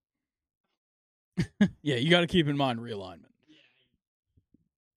Big Ten. Yeah, you got to keep in mind realignment.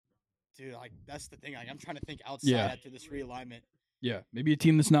 Dude, like that's the thing. Like I'm trying to think outside after this realignment. Yeah, maybe a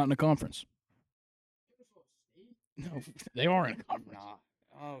team that's not in a conference. No, they are in a conference. Nah.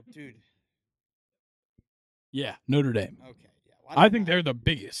 Oh, dude. Yeah, Notre Dame. Okay, yeah. I think they're the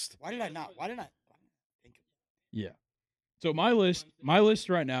biggest. Why did I not think of that? Yeah. So my list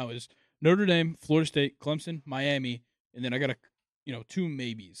right now is Notre Dame, Florida State, Clemson, Miami, and then I got 2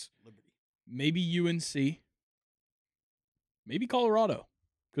 maybes. Liberty. Maybe UNC. Maybe Colorado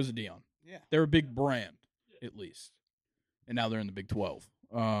because of Deion. Yeah. They're a big brand, at least. And now they're in the Big 12.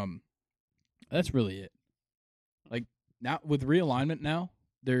 That's really it. Like, now with realignment now,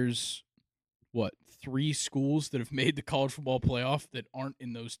 there's, 3 schools that have made the college football playoff that aren't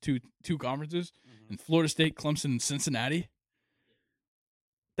in those two conferences? Mm-hmm. And Florida State, Clemson, and Cincinnati?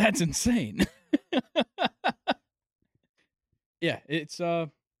 That's insane. Yeah, it's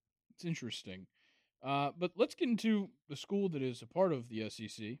interesting. But let's get into the school that is a part of the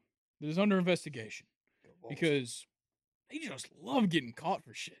SEC that is under investigation because they just love getting caught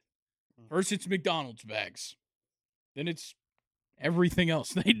for shit. First, it's McDonald's bags. Then it's everything else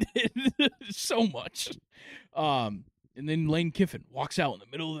they did so much. And then Lane Kiffin walks out in the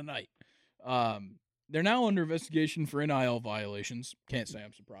middle of the night. They're now under investigation for NIL violations. Can't say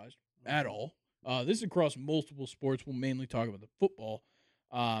I'm surprised at all. This is across multiple sports. We'll mainly talk about the football.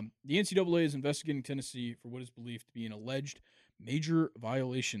 The NCAA is investigating Tennessee for what is believed to be an alleged major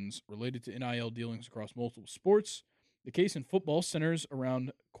violations related to NIL dealings across multiple sports. The case in football centers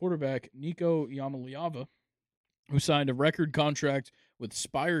around quarterback Nico Iamaleava, who signed a record contract with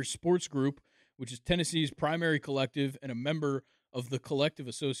Spire Sports Group, which is Tennessee's primary collective and a member of the Collective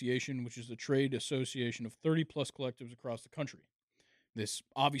Association, which is a trade association of 30-plus collectives across the country. This,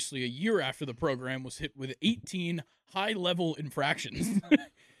 obviously, a year after the program was hit with 18 high-level infractions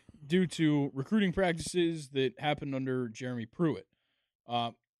due to recruiting practices that happened under Jeremy Pruitt.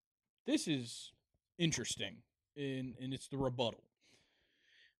 This is interesting, and it's the rebuttal.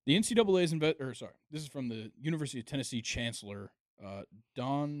 The NCAA's this is from the University of Tennessee Chancellor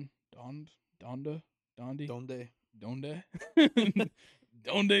Donde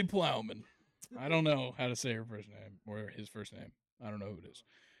Plowman. I don't know how to say her first name or his first name. I don't know who it is.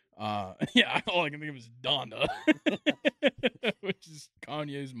 Yeah, all I can think of is Donda, which is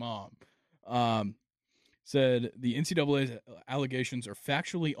Kanye's mom. Said the NCAA's allegations are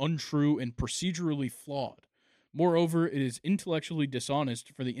factually untrue and procedurally flawed. Moreover, it is intellectually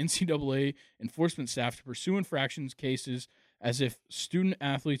dishonest for the NCAA enforcement staff to pursue infractions cases as if student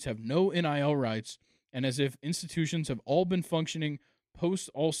athletes have no NIL rights and as if institutions have all been functioning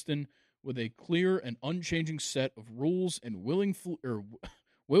post-Alston with a clear and unchanging set of rules and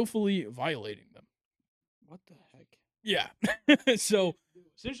willfully violating them. What the heck? Yeah. So,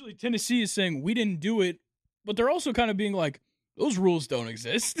 essentially, Tennessee is saying we didn't do it, but they're also kind of being like, those rules don't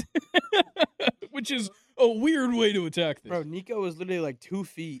exist, which is a weird way to attack this. Bro, Nico was literally like 2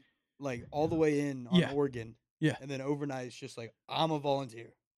 feet, like all the way in on Oregon. Yeah. And then overnight, it's just like, I'm a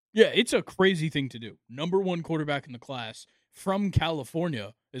volunteer. Yeah, it's a crazy thing to do. Number 1 quarterback in the class from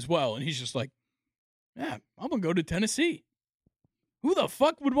California as well. And he's just like, yeah, I'm going to go to Tennessee. Who the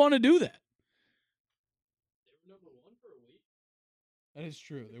fuck would want to do that? They were number 1 for a week. That is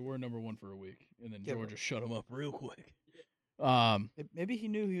true. They were number 1 for a week. And then Georgia shut them up real quick. Maybe he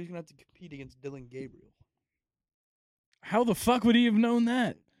knew he was going to have to compete against Dylan Gabriel. How the fuck would he have known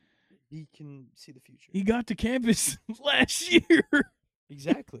that? He can see the future. He got to campus last year.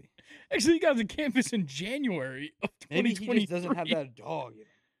 Exactly. Actually, he got to campus in January of 2023. Maybe he just doesn't have that dog.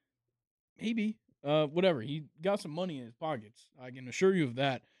 Maybe. Whatever. He got some money in his pockets. I can assure you of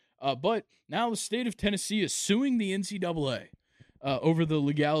that. But now the state of Tennessee is suing the NCAA over the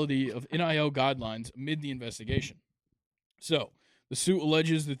legality of NIL guidelines amid the investigation. So, the suit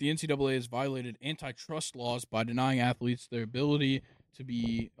alleges that the NCAA has violated antitrust laws by denying athletes their ability to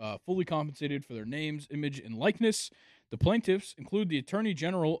be fully compensated for their names, image, and likeness. The plaintiffs include the Attorney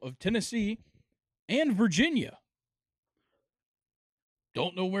General of Tennessee and Virginia.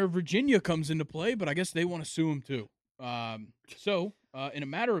 Don't know where Virginia comes into play, but I guess they want to sue him too. So, in a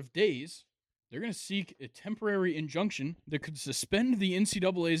matter of days, they're going to seek a temporary injunction that could suspend the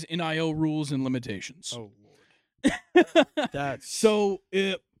NCAA's NIL rules and limitations. Oh, Lord. That's... So,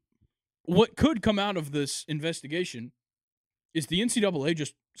 what could come out of this investigation is the NCAA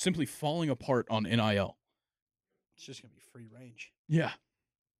just simply falling apart on NIL. It's just going to be free range. Yeah.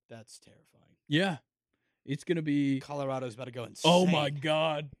 That's terrifying. Yeah. It's going to be... Colorado's about to go insane. Oh, my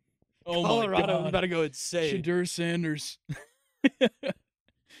God. Oh, Colorado's about to go insane. Shedeur Sanders.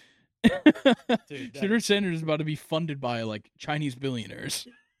 Dude, Shedeur Sanders is about to be funded by, like, Chinese billionaires.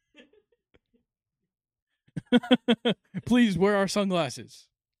 Please wear our sunglasses.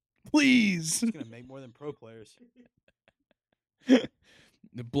 Please. He's going to make more than pro players.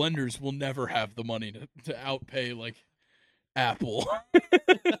 The Blenders will never have the money to outpay, like, Apple.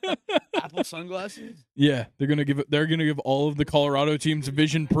 Apple sunglasses? Yeah, they're gonna give all of the Colorado teams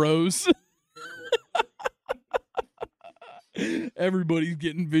Vision Pros. Everybody's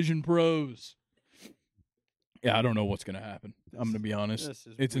getting Vision Pros. Yeah, I don't know what's gonna happen. I'm gonna be honest. It's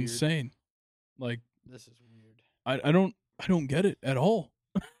weird. Insane. Like, this is weird. I don't get it at all.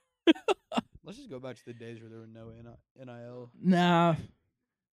 Let's just go back to the days where there were no NIL. Nah,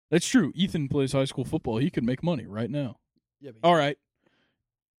 that's true. Ethan plays high school football. He could make money right now. Yeah, All right.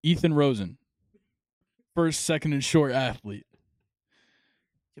 Ethan Rosen. First, second, and short athlete. Yeah,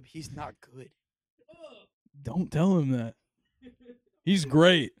 but he's not good. Don't tell him that. He's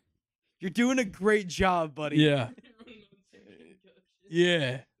great. You're doing a great job, buddy. Yeah.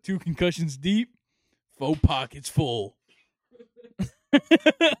 Yeah. 2 concussions deep. 4 pockets full.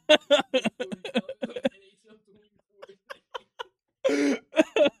 Man,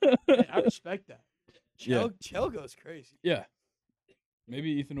 I respect that. Chell goes crazy. Yeah. Maybe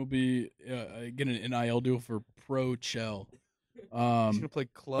Ethan will be get an NIL deal for Pro Chell. He's gonna play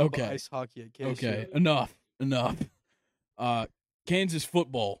club ice hockey at KSU. Okay, enough. Kansas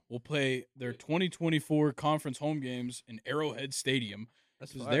football will play their 2024 conference home games in Arrowhead Stadium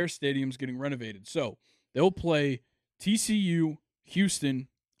because their stadium's getting renovated. So they'll play TCU, Houston,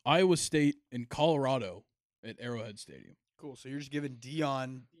 Iowa State, and Colorado at Arrowhead Stadium. Cool. So you're just giving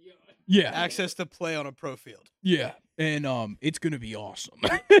Dion Yeah. access to play on a pro field. Yeah. And it's going to be awesome.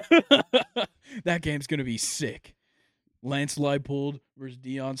 That game's going to be sick. Lance Leipold versus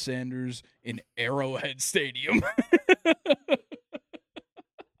Deion Sanders in Arrowhead Stadium.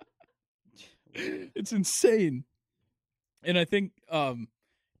 It's insane. And I think,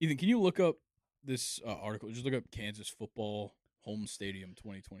 Ethan, can you look up this article? Just look up Kansas football home stadium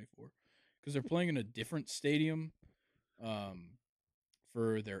 2024. Because they're playing in a different stadium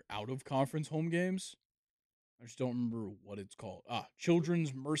for their out-of-conference home games. I just don't remember what it's called.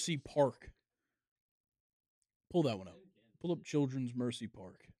 Children's Mercy Park. Pull that one up. Pull up Children's Mercy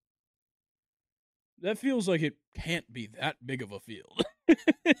Park. That feels like it can't be that big of a field.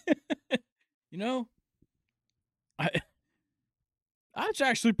 You know? That's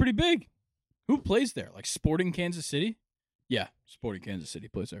actually pretty big. Who plays there? Like Sporting Kansas City? Yeah, Sporting Kansas City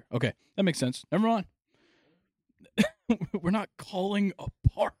plays there. Okay, that makes sense. Never mind. We're not calling a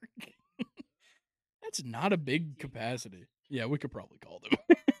park. That's not a big capacity. Yeah, we could probably call them.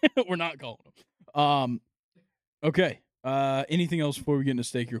 We're not calling them. Okay. Anything else before we get into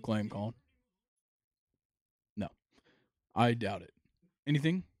stake your claim, Colin? No. I doubt it.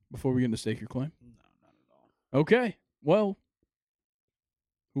 Anything before we get into stake your claim? No, not at all. Okay. Well,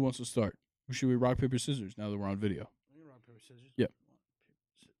 who wants to start? Who should we rock, paper, scissors now that we're on video? Rock, paper, scissors? Yep.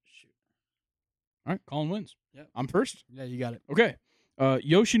 Shoot. All right, Colin wins. Yep. I'm first. Yeah, you got it. Okay.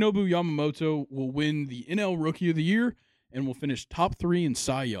 Yoshinobu Yamamoto will win the NL Rookie of the Year and will finish top 3 in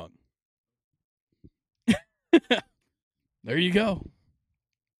Cy Young. There you go.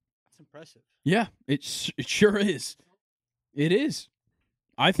 That's impressive. Yeah, it sure is. It is.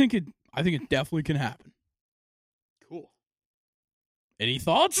 I think it definitely can happen. Cool. Any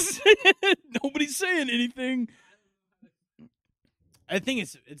thoughts? Nobody's saying anything. I think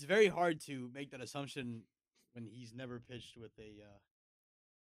it's very hard to make that assumption when he's never pitched with a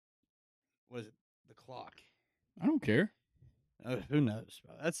what is it? The clock. I don't care. Who knows,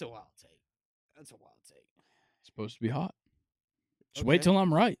 bro? That's a wild take. It's supposed to be hot. Just Okay. wait till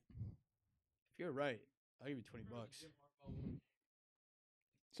I'm right. If you're right, I'll give you $20.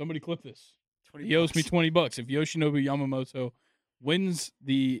 Somebody clip this. 20 He owes me bucks. $20 if Yoshinobu Yamamoto wins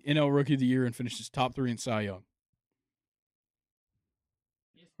the NL Rookie of the Year and finishes top 3 in Cy Young.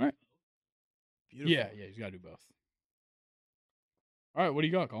 All right. Beautiful. Yeah, he's got to do both. All right, what do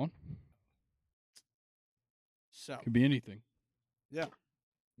you got, Colin? So Could be anything. yeah,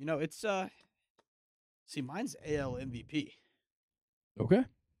 it's see, mine's AL MVP, Okay,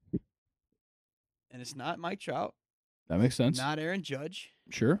 and it's not Mike Trout, that makes sense. not Aaron Judge.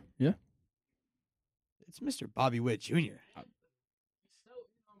 Sure, yeah. It's Mr. Bobby Witt Jr.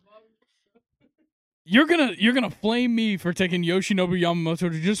 You're gonna flame me for taking Yoshinobu Yamamoto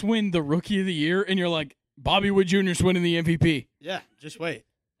to just win the Rookie of the Year, and you're like, Bobby Witt Jr.'s winning the MVP. Yeah, just wait.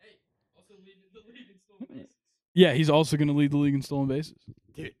 Yeah, he's also gonna lead the league in stolen bases.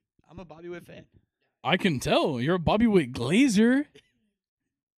 Dude, I'm a Bobby Witt fan. I can tell. You're a Bobby Witt Glazer.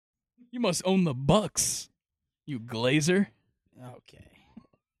 You must own the Bucks, you Glazer. Okay.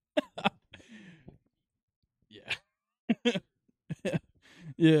 Yeah.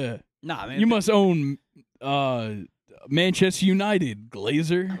 Yeah. Nah, man. You must own Manchester United,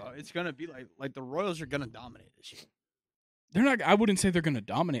 Glazer. It's gonna be like the Royals are gonna dominate this year. They're not. I wouldn't say they're going to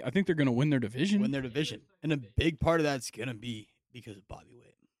dominate. I think they're going to win their division. Win their division, and a big part of that's gonna be because of Bobby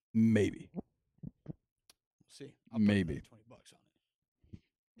Witt. Maybe. We'll see. I'll Maybe. put $20 on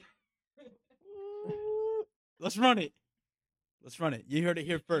it. Let's run it. Let's run it. You heard it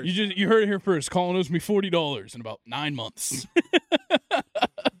here first. You heard it here first. Colin owes me $40 in about 9 months.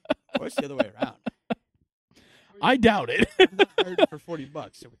 Or it's the other way around. I doubt it. I'm not hurting for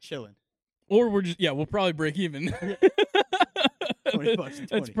 $40, so we're chilling. Or we'll probably break even. $20 and That's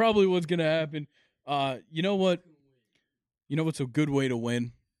 20. probably what's gonna happen. You know what? You know what's a good way to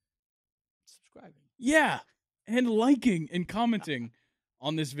win? Subscribing. Yeah, and liking and commenting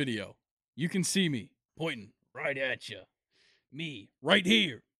on this video. You can see me pointing right at you. Me right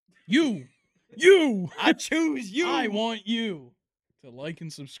here. You. I choose you. I want you to like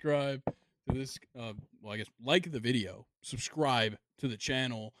and subscribe to this. I guess like the video, subscribe to the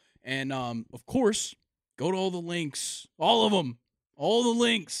channel, and of course, go to all the links, all of them, all the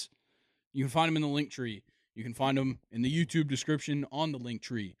links. You can find them in the link tree. You can find them in the YouTube description on the link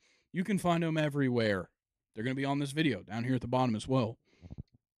tree. You can find them everywhere. They're going to be on this video down here at the bottom as well.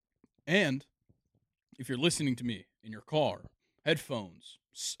 And if you're listening to me in your car, headphones,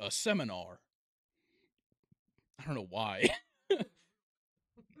 a seminar, I don't know why.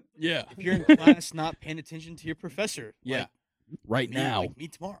 Yeah. If you're in class not paying attention to your professor. Yeah. Right now. Like me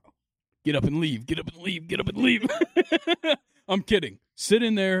tomorrow. Get up and leave. Get up and leave. Get up and leave. I'm kidding. Sit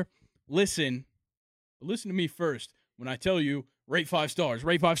in there. Listen. Listen to me first when I tell you, rate 5 stars,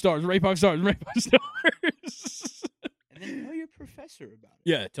 rate 5 stars, rate 5 stars, rate 5 stars. And then tell your professor about it.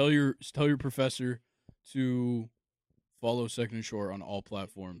 Yeah, tell your professor to follow Second and Short on all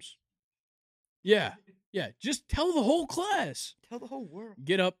platforms. Yeah. Yeah, just tell the whole class. Tell the whole world.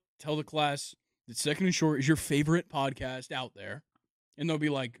 Get up, tell the class that Second and Short is your favorite podcast out there. And they'll be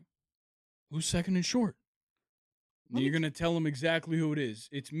like, who's Second and Short? And you're going to tell them exactly who it is.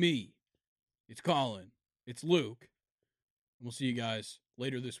 It's me. It's Colin. It's Luke. And we'll see you guys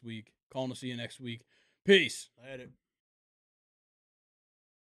later this week. Colin will see you next week. Peace. Later.